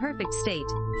very imperfect state,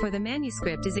 for the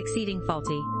manuscript is exceeding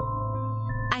faulty.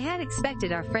 I had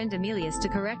expected our friend Emilius to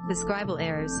correct the scribal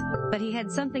errors, but he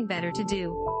had something better to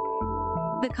do.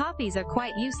 The copies are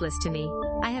quite useless to me.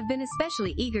 I have been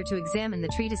especially eager to examine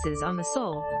the treatises on the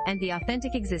soul, and the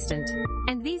authentic existent,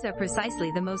 and these are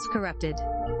precisely the most corrupted.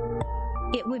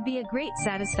 It would be a great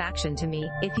satisfaction to me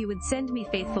if you would send me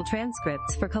faithful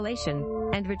transcripts for collation,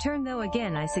 and return, though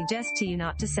again I suggest to you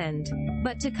not to send,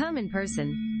 but to come in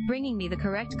person, bringing me the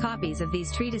correct copies of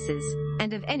these treatises,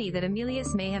 and of any that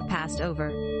Emilius may have passed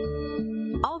over.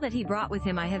 All that he brought with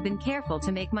him I have been careful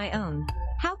to make my own.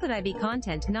 How could I be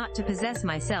content not to possess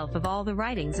myself of all the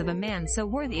writings of a man so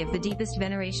worthy of the deepest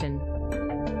veneration?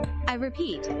 I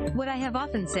repeat what I have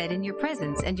often said in your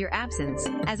presence and your absence,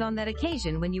 as on that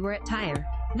occasion when you were at Tyre,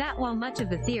 that while much of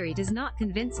the theory does not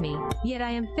convince me, yet I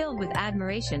am filled with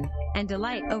admiration and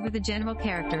delight over the general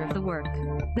character of the work,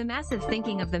 the massive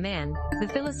thinking of the man, the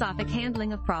philosophic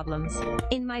handling of problems.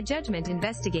 In my judgment,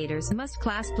 investigators must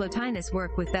class Plotinus'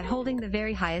 work with that holding the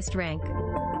very highest rank.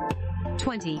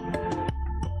 20.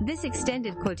 This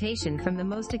extended quotation from the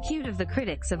most acute of the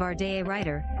critics of our day, a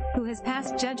writer who has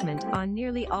passed judgment on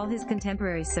nearly all his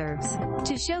contemporaries, serves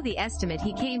to show the estimate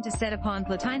he came to set upon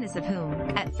Plotinus, of whom,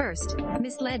 at first,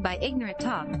 misled by ignorant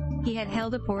talk, he had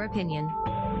held a poor opinion.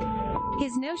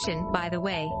 His notion, by the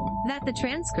way, that the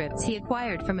transcripts he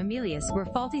acquired from Emilius were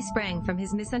faulty sprang from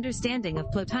his misunderstanding of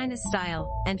Plotinus' style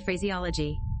and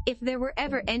phraseology. If there were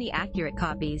ever any accurate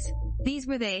copies, these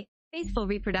were they, faithful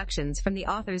reproductions from the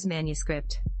author's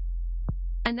manuscript.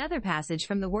 Another passage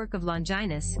from the work of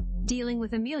Longinus, dealing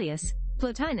with Emilius,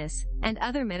 Plotinus, and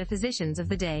other metaphysicians of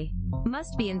the day,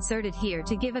 must be inserted here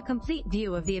to give a complete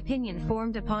view of the opinion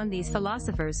formed upon these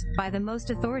philosophers by the most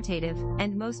authoritative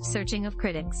and most searching of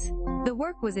critics. The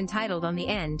work was entitled On the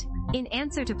End, in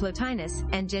answer to Plotinus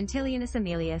and Gentilianus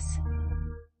Emilius.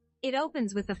 It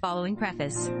opens with the following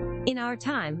preface. In our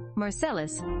time,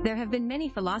 Marcellus, there have been many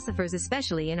philosophers,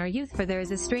 especially in our youth, for there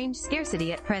is a strange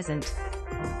scarcity at present.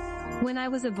 When I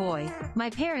was a boy, my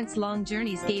parents' long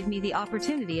journeys gave me the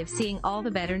opportunity of seeing all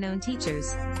the better-known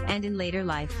teachers, and in later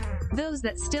life, those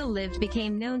that still lived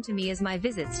became known to me as my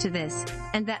visits to this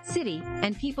and that city,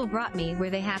 and people brought me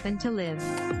where they happened to live.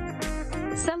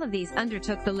 Some of these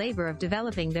undertook the labor of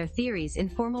developing their theories in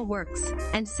formal works,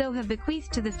 and so have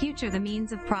bequeathed to the future the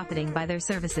means of profiting by their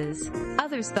services.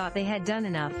 Others thought they had done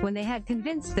enough when they had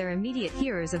convinced their immediate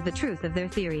hearers of the truth of their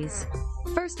theories.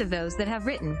 First of those that have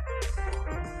written.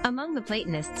 Among the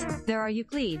Platonists, there are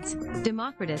Euclides,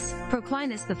 Democritus,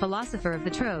 Proclinus the philosopher of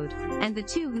the Troad, and the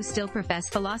two who still profess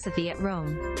philosophy at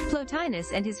Rome,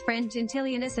 Plotinus and his friend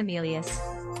Gentilianus Emilius.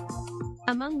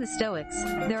 Among the Stoics,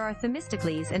 there are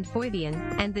Themistocles and Phoebian,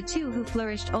 and the two who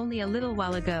flourished only a little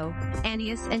while ago,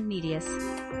 Annius and Medius.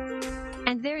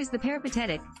 And there is the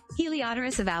peripatetic,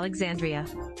 Heliodorus of Alexandria.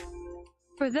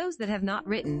 For those that have not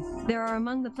written, there are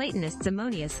among the Platonists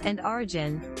Ammonius and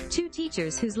Origen, two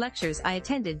teachers whose lectures I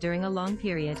attended during a long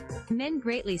period, men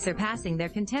greatly surpassing their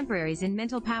contemporaries in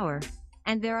mental power.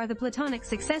 And there are the Platonic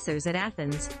successors at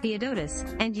Athens, Theodotus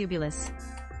and Eubulus.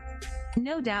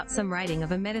 No doubt some writing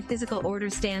of a metaphysical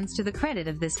order stands to the credit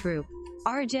of this group.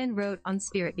 Origen wrote on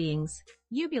spirit beings,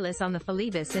 Eubulus on the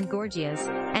Philebus and Gorgias,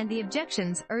 and the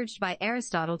objections urged by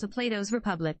Aristotle to Plato's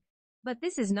Republic. But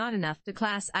this is not enough to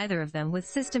class either of them with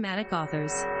systematic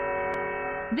authors.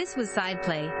 This was side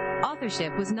play.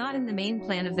 Authorship was not in the main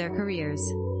plan of their careers.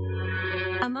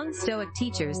 Among Stoic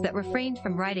teachers that refrained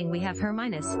from writing we have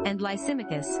Herminus and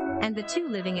Lysimachus, and the two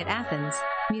living at Athens,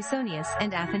 Musonius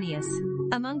and Athenaeus.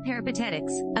 Among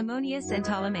Peripatetics, Ammonius and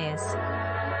Ptolemaeus.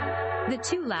 The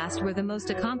two last were the most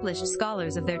accomplished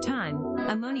scholars of their time,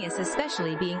 Ammonius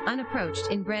especially being unapproached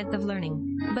in breadth of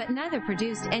learning, but neither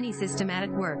produced any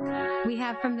systematic work. We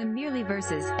have from them merely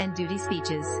verses and duty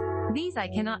speeches. These I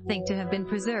cannot think to have been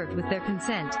preserved with their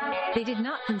consent. They did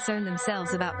not concern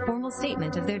themselves about formal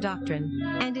statement of their doctrine,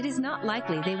 and it is not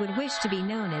likely they would wish to be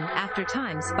known in after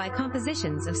times by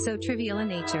compositions of so trivial a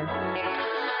nature.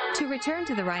 To return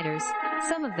to the writers,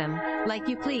 some of them, like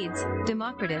Euclides,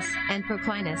 Democritus, and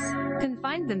Proclinus,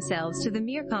 confined themselves to the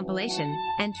mere compilation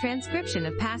and transcription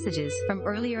of passages from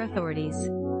earlier authorities.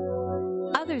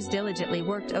 Others diligently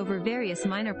worked over various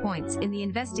minor points in the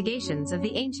investigations of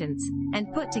the ancients,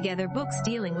 and put together books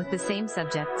dealing with the same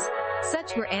subjects.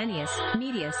 Such were Annius,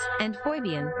 Medius, and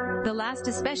Phoebian, the last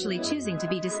especially choosing to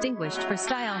be distinguished for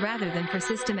style rather than for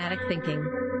systematic thinking.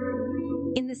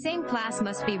 In the same class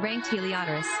must be ranked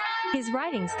Heliodorus. His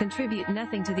writings contribute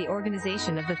nothing to the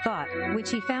organization of the thought,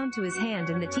 which he found to his hand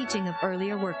in the teaching of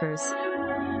earlier workers.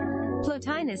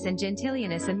 Plotinus and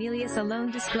Gentilianus Emilius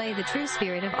alone display the true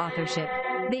spirit of authorship.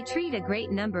 They treat a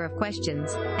great number of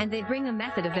questions, and they bring a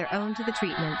method of their own to the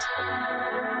treatment.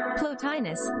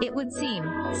 Plotinus, it would seem,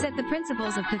 set the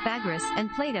principles of Pythagoras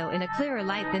and Plato in a clearer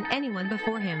light than anyone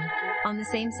before him. On the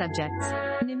same subjects,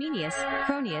 Numenius,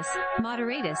 Cronius,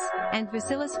 Moderatus, and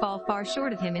Priscillus fall far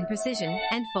short of him in precision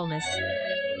and fullness.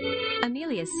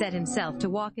 Emilius set himself to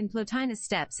walk in Plotinus'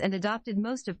 steps and adopted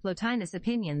most of Plotinus'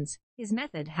 opinions. His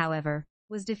method, however,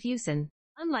 was diffusion.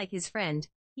 Unlike his friend,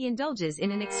 he indulges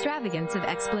in an extravagance of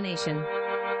explanation.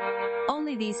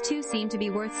 Only these two seem to be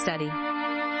worth study.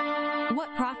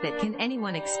 What profit can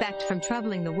anyone expect from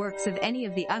troubling the works of any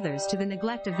of the others to the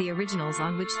neglect of the originals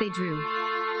on which they drew?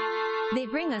 They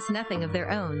bring us nothing of their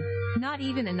own, not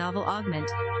even a novel augment,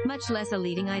 much less a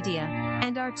leading idea,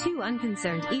 and are too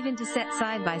unconcerned even to set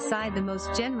side by side the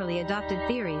most generally adopted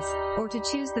theories, or to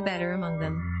choose the better among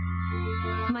them.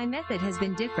 My method has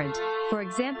been different. For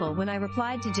example, when I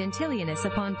replied to Gentilianus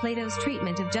upon Plato's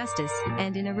treatment of justice,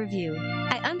 and in a review,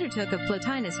 I undertook of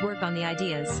Plotinus' work on the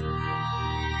ideas.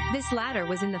 This latter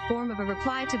was in the form of a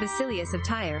reply to Basilius of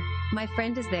Tyre, my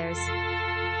friend as theirs.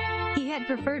 He had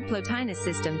preferred Plotinus'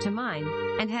 system to mine,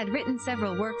 and had written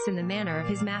several works in the manner of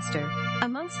his master,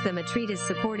 amongst them a treatise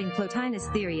supporting Plotinus'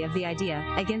 theory of the idea,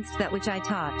 against that which I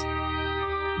taught.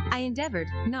 I endeavored,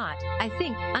 not, I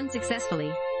think,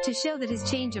 unsuccessfully, to show that his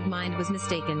change of mind was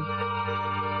mistaken.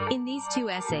 In these two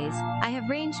essays, I have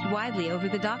ranged widely over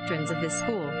the doctrines of this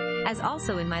school, as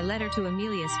also in my letter to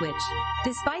Emilius which,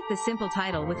 despite the simple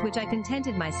title with which I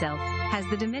contented myself, has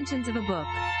the dimensions of a book,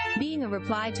 being a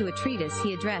reply to a treatise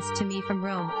he addressed to me from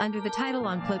Rome under the title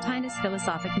On Plotinus'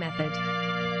 Philosophic Method.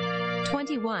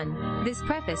 21. This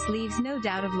preface leaves no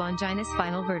doubt of Longinus'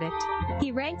 final verdict.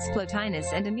 He ranks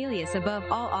Plotinus and Emilius above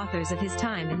all authors of his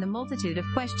time in the multitude of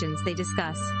questions they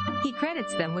discuss. He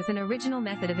credits them with an original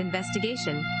method of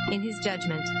investigation, in his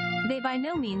judgment. They by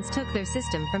no means took their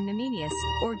system from Numenius,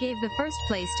 or gave the first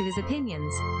place to his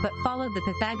opinions, but followed the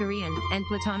Pythagorean and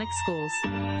Platonic schools.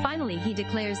 Finally he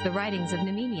declares the writings of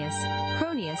Numenius,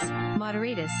 Cronius,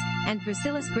 Moderatus, and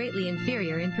Priscillus greatly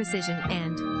inferior in precision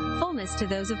and fullness to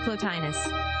those of Plotinus.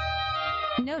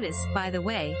 Notice, by the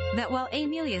way, that while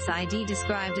Aemilius ID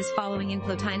described as following in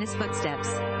Plotinus' footsteps,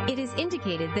 it is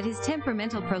indicated that his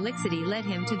temperamental prolixity led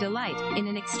him to delight in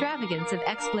an extravagance of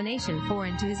explanation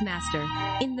foreign to his master.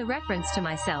 In the reference to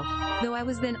myself, though I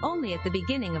was then only at the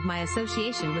beginning of my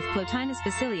association with Plotinus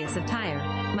Basilius of Tyre,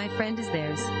 my friend is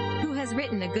theirs, who has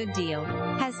written a good deal,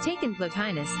 has taken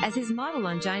Plotinus as his model.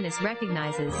 Longinus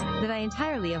recognizes that I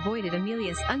entirely avoided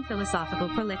Aemilius' unphilosophical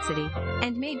prolixity,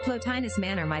 and made Plotinus'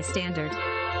 manner my standard.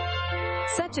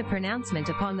 Such a pronouncement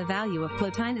upon the value of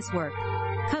Plotinus' work,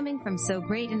 coming from so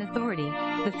great an authority,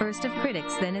 the first of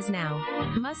critics then as now,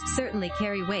 must certainly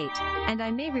carry weight, and I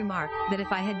may remark that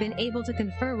if I had been able to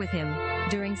confer with him,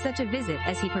 during such a visit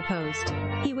as he proposed,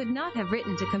 he would not have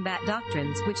written to combat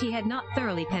doctrines which he had not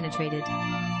thoroughly penetrated.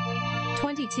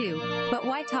 22. But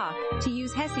why talk, to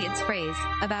use Hesiod's phrase,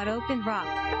 about open rock?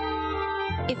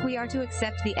 If we are to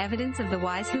accept the evidence of the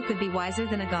wise, who could be wiser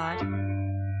than a god?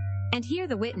 And here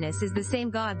the witness is the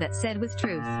same God that said with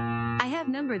truth, I have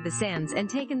numbered the sands and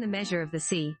taken the measure of the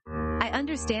sea. I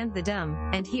understand the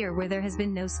dumb, and hear where there has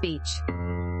been no speech.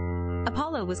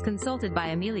 Apollo was consulted by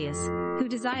Aemilius, who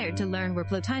desired to learn where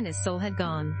Plotinus' soul had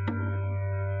gone.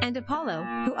 And Apollo,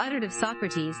 who uttered of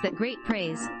Socrates that great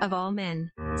praise, of all men.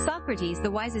 Socrates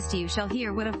the wisest, you shall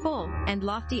hear what a full and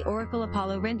lofty oracle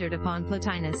Apollo rendered upon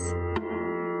Plotinus.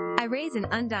 I raise an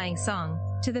undying song,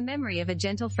 to the memory of a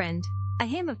gentle friend, a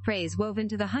hymn of praise woven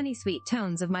to the honey-sweet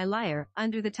tones of my lyre,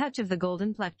 under the touch of the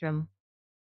golden plectrum.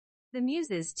 The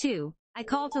Muses, too, I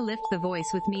call to lift the voice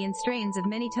with me in strains of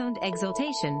many-toned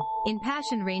exultation, in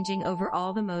passion ranging over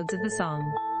all the modes of the song.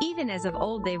 Even as of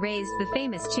old they raised the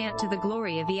famous chant to the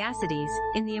glory of Aeacides,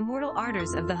 in the immortal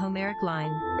ardors of the Homeric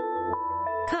line.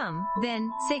 Come,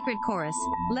 then, sacred chorus,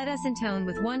 let us intone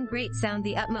with one great sound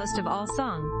the utmost of all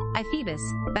song, Phoebus,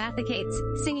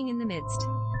 Bathycates, singing in the midst.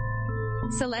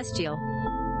 Celestial.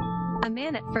 A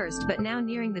man at first but now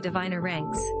nearing the diviner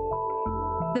ranks.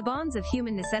 The bonds of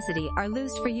human necessity are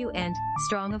loosed for you and,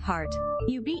 strong of heart,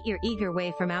 you beat your eager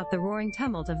way from out the roaring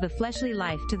tumult of the fleshly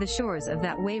life to the shores of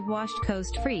that wave-washed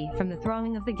coast, free from the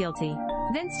thronging of the guilty.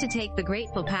 Thence to take the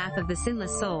grateful path of the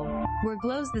sinless soul, where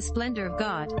glows the splendor of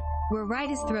God, where right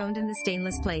is throned in the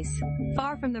stainless place,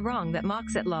 far from the wrong that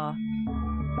mocks at law.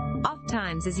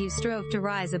 Oft-times as you strove to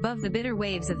rise above the bitter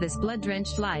waves of this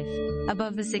blood-drenched life,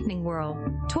 above the sickening whirl,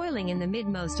 toiling in the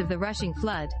midmost of the rushing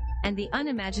flood, and the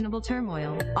unimaginable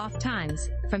turmoil, oft-times,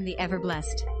 from the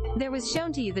ever-blessed, there was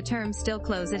shown to you the term still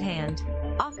close at hand.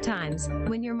 Oft-times,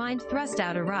 when your mind thrust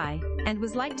out awry, and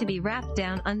was like to be wrapped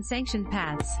down unsanctioned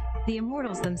paths, the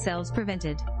immortals themselves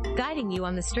prevented, guiding you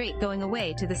on the straight going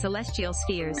away to the celestial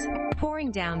spheres,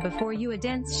 pouring down before you a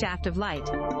dense shaft of light,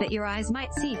 that your eyes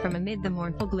might see from amid the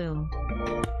mournful gloom.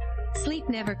 Sleep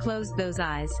never closed those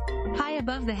eyes. High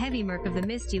above the heavy murk of the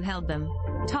mist you held them.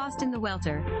 Tossed in the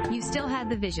welter, you still had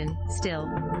the vision, still.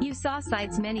 You saw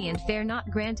sights many and fair not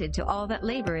granted to all that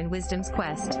labor in wisdom's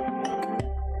quest.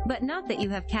 But not that you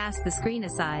have cast the screen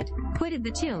aside, quitted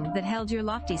the tomb that held your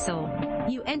lofty soul.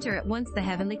 You enter at once the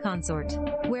heavenly consort,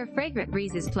 where fragrant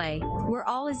breezes play, where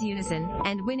all is unison,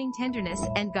 and winning tenderness,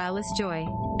 and guileless joy.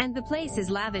 And the place is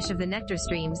lavish of the nectar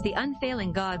streams the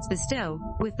unfailing gods bestow,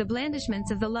 with the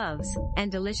blandishments of the loves,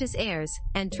 and delicious airs,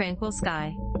 and tranquil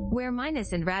sky. Where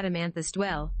Minos and Rhadamanthus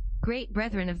dwell, great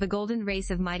brethren of the golden race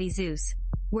of mighty Zeus.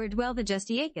 Where dwell the just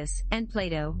Aeacus, and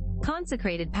Plato,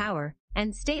 consecrated power,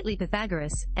 and stately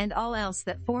Pythagoras, and all else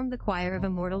that form the choir of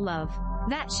immortal love,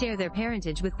 that share their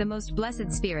parentage with the most blessed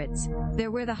spirits,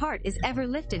 there where the heart is ever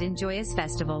lifted in joyous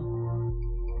festival.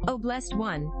 O blessed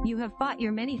one, you have fought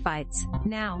your many fights,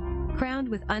 now, crowned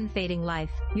with unfading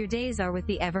life, your days are with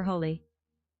the ever-holy.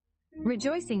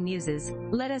 Rejoicing Muses,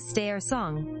 let us stay our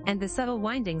song, and the subtle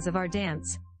windings of our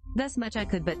dance. Thus much I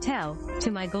could but tell, to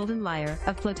my golden lyre,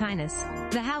 of Plotinus,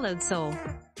 the hallowed soul.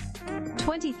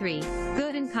 23.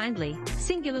 Good and kindly,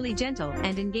 singularly gentle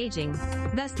and engaging.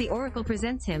 Thus the oracle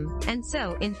presents him, and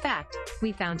so, in fact,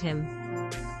 we found him.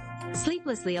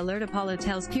 Sleeplessly alert Apollo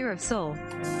tells pure of soul,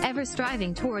 ever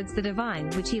striving towards the divine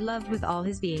which he loved with all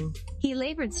his being. He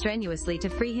labored strenuously to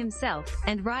free himself,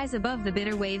 and rise above the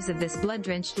bitter waves of this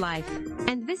blood-drenched life.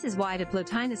 And this is why to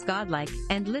Plotinus godlike,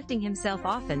 and lifting himself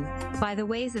often, by the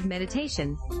ways of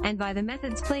meditation, and by the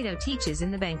methods Plato teaches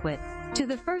in the banquet. To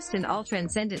the first and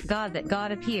all-transcendent God that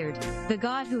God appeared, the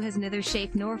God who has neither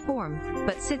shape nor form,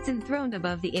 but sits enthroned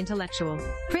above the intellectual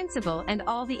principle and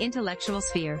all the intellectual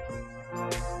sphere.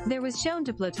 There was shown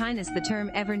to Plotinus the term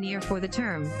ever near, for the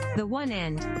term, the one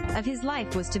end, of his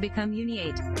life was to become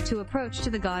uniate, to approach to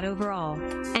the God over all.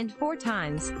 And 4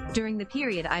 times, during the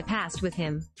period I passed with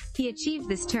him, he achieved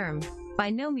this term, by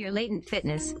no mere latent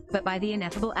fitness, but by the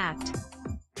ineffable act.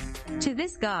 To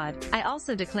this God, I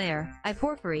also declare, I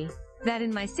Porphyry, that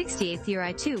in my 68th year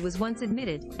I too was once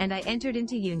admitted, and I entered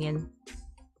into union.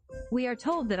 We are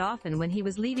told that often when he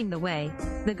was leaving the way,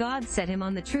 the gods set him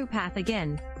on the true path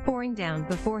again, pouring down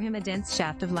before him a dense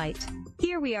shaft of light.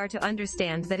 Here we are to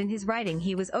understand that in his writing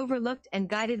he was overlooked and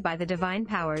guided by the divine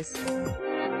powers.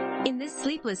 In this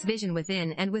sleepless vision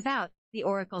within and without, the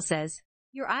oracle says,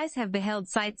 your eyes have beheld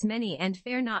sights many and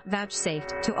fair, not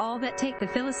vouchsafed to all that take the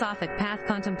philosophic path.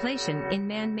 Contemplation in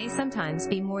man may sometimes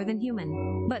be more than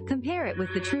human, but compare it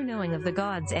with the true knowing of the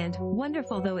gods and,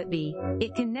 wonderful though it be,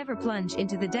 it can never plunge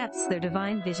into the depths their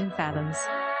divine vision fathoms.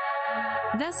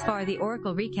 Thus far the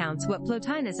oracle recounts what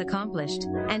Plotinus accomplished,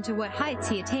 and to what heights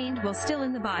he attained while still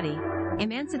in the body,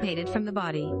 emancipated from the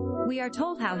body. We are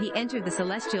told how he entered the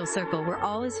celestial circle where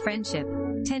all is friendship,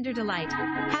 tender delight,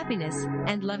 happiness,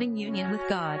 and loving union with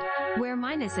God, where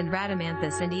Minos and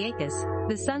Rhadamanthus and Aeacus,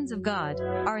 the sons of God,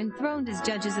 are enthroned as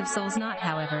judges of souls, not,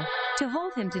 however, to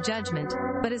hold him to judgment,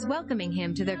 but as welcoming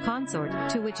him to their consort,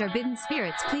 to which are bidden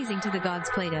spirits pleasing to the gods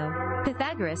Plato,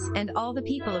 Pythagoras, and all the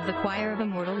people of the choir of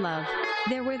immortal love.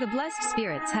 There where the blessed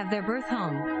spirits have their birth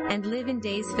home, and live in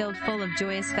days filled full of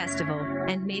joyous festival,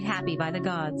 and made happy by the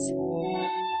gods.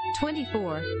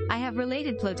 24. I have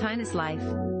related Plotinus' life.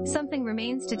 Something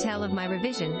remains to tell of my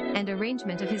revision and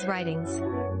arrangement of his writings.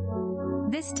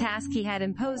 This task he had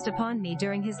imposed upon me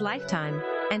during his lifetime,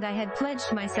 and I had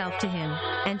pledged myself to him,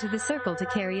 and to the circle to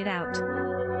carry it out.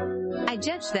 I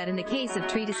judged that in the case of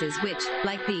treatises which,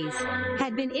 like these,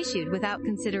 had been issued without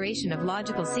consideration of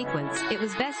logical sequence, it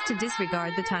was best to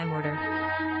disregard the time order.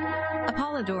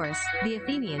 Apollodorus, the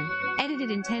Athenian,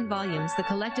 edited in 10 volumes the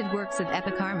collected works of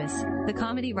Epicharmus, the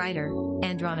comedy writer,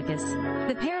 Andronicus.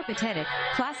 The Peripatetic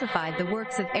classified the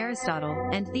works of Aristotle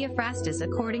and Theophrastus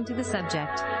according to the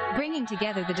subject, bringing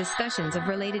together the discussions of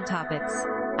related topics.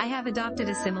 I have adopted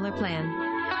a similar plan.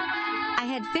 I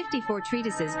had 54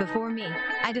 treatises before me.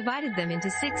 I divided them into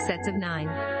 6 sets of 9,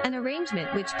 an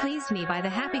arrangement which pleased me by the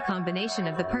happy combination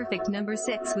of the perfect number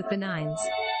 6 with the 9s.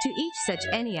 To each such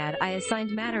Ennead I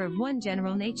assigned matter of one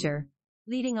general nature,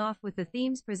 leading off with the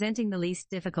themes presenting the least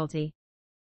difficulty.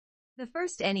 The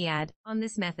first Ennead, on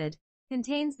this method,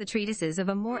 contains the treatises of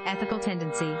a more ethical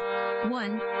tendency.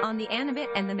 1. On the animate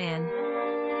and the man.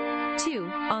 2.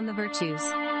 On the virtues.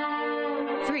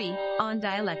 3. On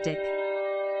dialectic.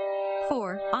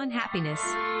 4. On happiness.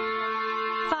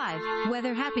 5.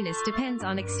 Whether happiness depends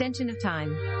on extension of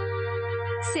time.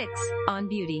 6. On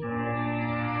beauty.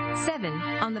 7.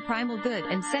 On the primal good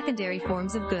and secondary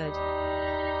forms of good.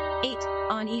 8.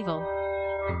 On evil.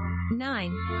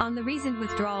 9. On the reasoned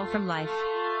withdrawal from life.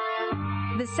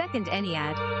 The second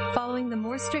Ennead, following the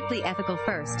more strictly ethical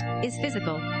first, is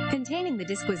physical, containing the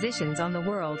disquisitions on the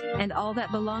world and all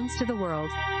that belongs to the world.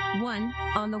 1.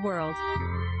 On the world.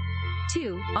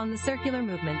 2. On the circular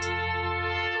movement.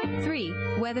 3.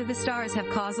 Whether the stars have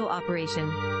causal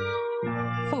operation.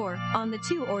 4. On the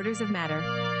 2 orders of matter.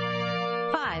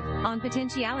 5. On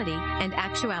potentiality and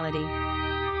actuality.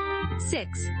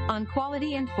 6. On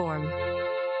quality and form.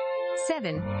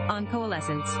 7. On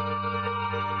coalescence.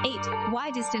 8.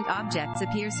 Why distant objects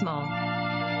appear small.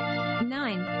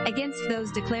 9. Against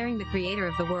those declaring the creator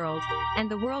of the world,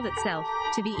 and the world itself,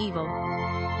 to be evil.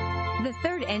 The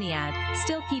third Ennead,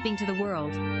 still keeping to the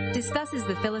world, discusses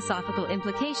the philosophical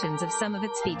implications of some of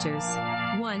its features.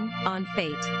 1. On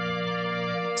fate.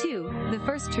 2. The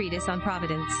first treatise on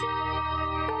providence.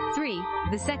 3.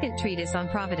 The second treatise on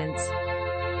providence.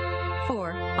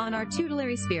 4. On our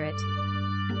tutelary spirit.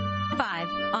 5.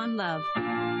 On love.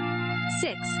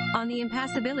 6. On the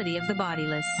impassibility of the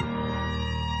bodiless.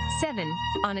 7.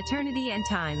 On eternity and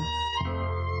time.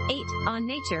 8. On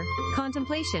nature,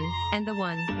 contemplation, and the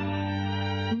one.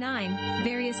 9.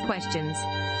 Various questions.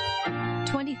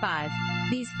 25.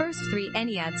 These first 3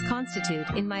 Enneads constitute,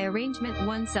 in my arrangement,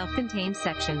 one self-contained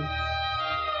section.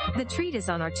 The treatise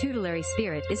on our tutelary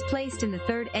spirit is placed in the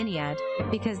 3rd Ennead,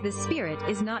 because this spirit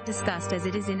is not discussed as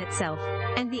it is in itself,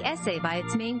 and the essay by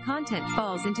its main content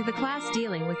falls into the class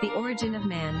dealing with the origin of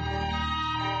man.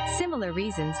 Similar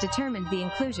reasons determined the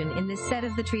inclusion in this set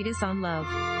of the treatise on love.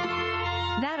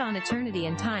 That on eternity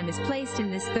and time is placed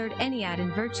in this 3rd Ennead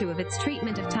in virtue of its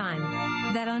treatment of time.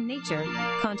 That on nature,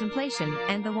 contemplation,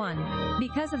 and the one,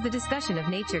 because of the discussion of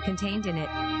nature contained in it.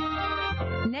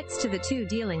 Next to the 2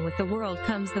 dealing with the world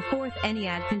comes the 4th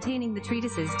Ennead containing the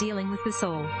treatises dealing with the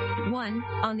soul. 1.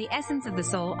 On the essence of the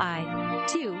soul I.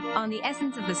 2. On the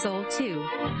essence of the soul 2.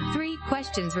 3.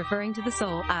 Questions referring to the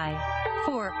soul I.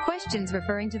 4. Questions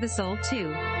referring to the soul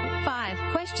 2. 5.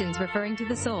 Questions referring to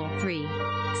the soul 3.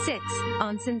 6.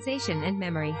 On sensation and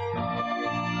memory.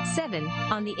 7.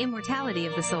 On the immortality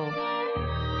of the soul.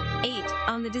 8.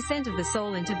 On the descent of the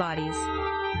soul into bodies.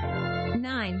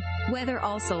 9. Whether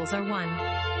all souls are one.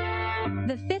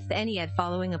 The 5th Ennead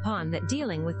following upon that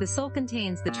dealing with the soul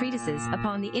contains the treatises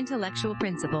upon the intellectual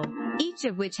principle, each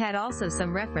of which had also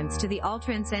some reference to the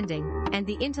all-transcending, and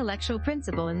the intellectual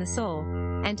principle in the soul,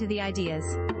 and to the ideas.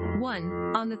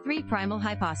 1. On the 3 primal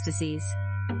hypostases.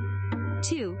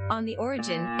 2. On the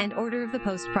origin and order of the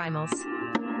post-primals.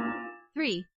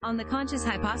 3. On the conscious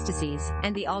hypostases,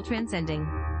 and the all-transcending.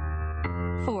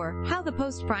 4. How the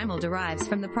post-primal derives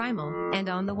from the primal, and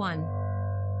on the one.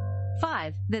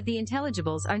 5. That the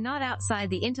intelligibles are not outside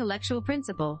the intellectual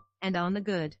principle, and on the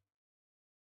good.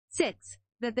 6.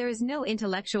 That there is no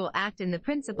intellectual act in the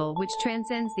principle which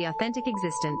transcends the authentic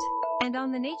existent, and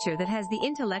on the nature that has the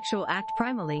intellectual act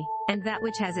primally, and that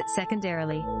which has it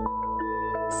secondarily.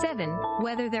 7.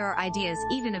 Whether there are ideas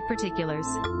even of particulars.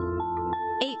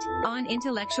 8. On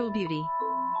intellectual beauty.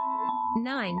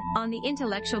 9. On the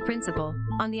intellectual principle,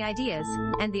 on the ideas,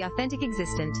 and the authentic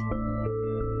existent.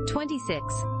 26.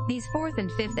 These 4th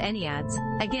and 5th Enneads,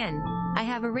 again, I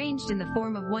have arranged in the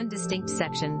form of one distinct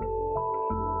section.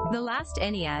 The last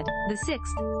Ennead, the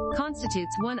 6th,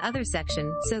 constitutes one other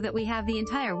section, so that we have the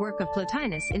entire work of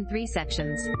Plotinus in 3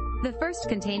 sections. The first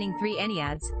containing 3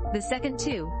 Enneads, the second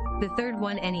 2, the third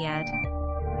 1 Ennead.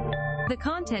 The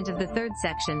content of the 3rd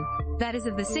section, that is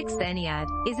of the 6th Ennead,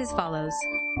 is as follows.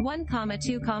 1,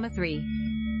 2, 3.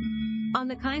 On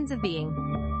the kinds of being.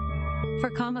 For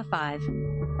 5.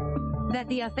 That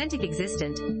the authentic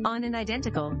existent, on and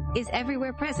identical, is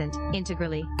everywhere present,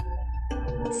 integrally.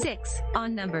 6.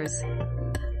 On numbers.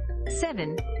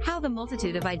 7. How the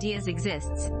multitude of ideas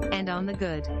exists, and on the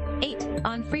good. 8.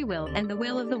 On free will and the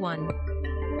will of the one.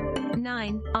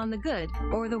 9. On the good,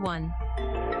 or the one.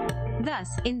 Thus,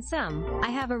 in sum, I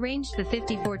have arranged the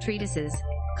 54 treatises,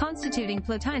 constituting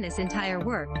Plotinus' entire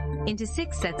work, into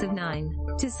 6 sets of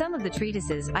 9. To some of the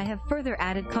treatises I have further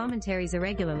added commentaries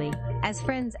irregularly, as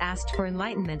friends asked for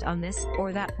enlightenment on this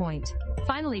or that point.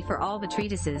 Finally, for all the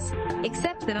treatises,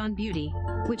 except that on beauty,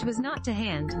 which was not to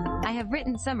hand, I have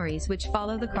written summaries which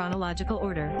follow the chronological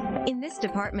order. In this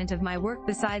department of my work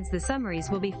besides the summaries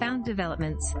will be found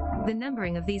developments. The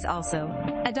numbering of these also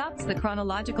adopts the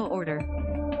chronological order.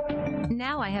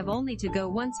 Now I have only to go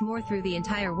once more through the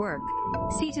entire work,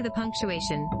 see to the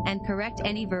punctuation, and correct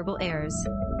any verbal errors.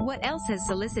 What else has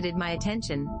solicited my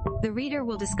attention, the reader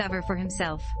will discover for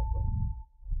himself.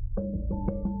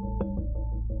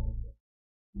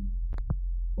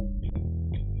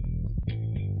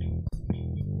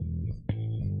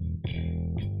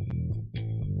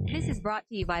 This is brought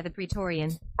to you by the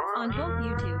Praetorian, on both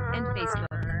YouTube and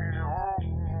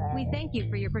Facebook. We thank you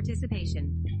for your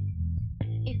participation.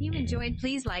 If you enjoyed,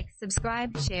 please like,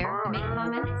 subscribe, share, make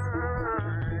comments.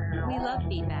 We love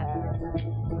feedback.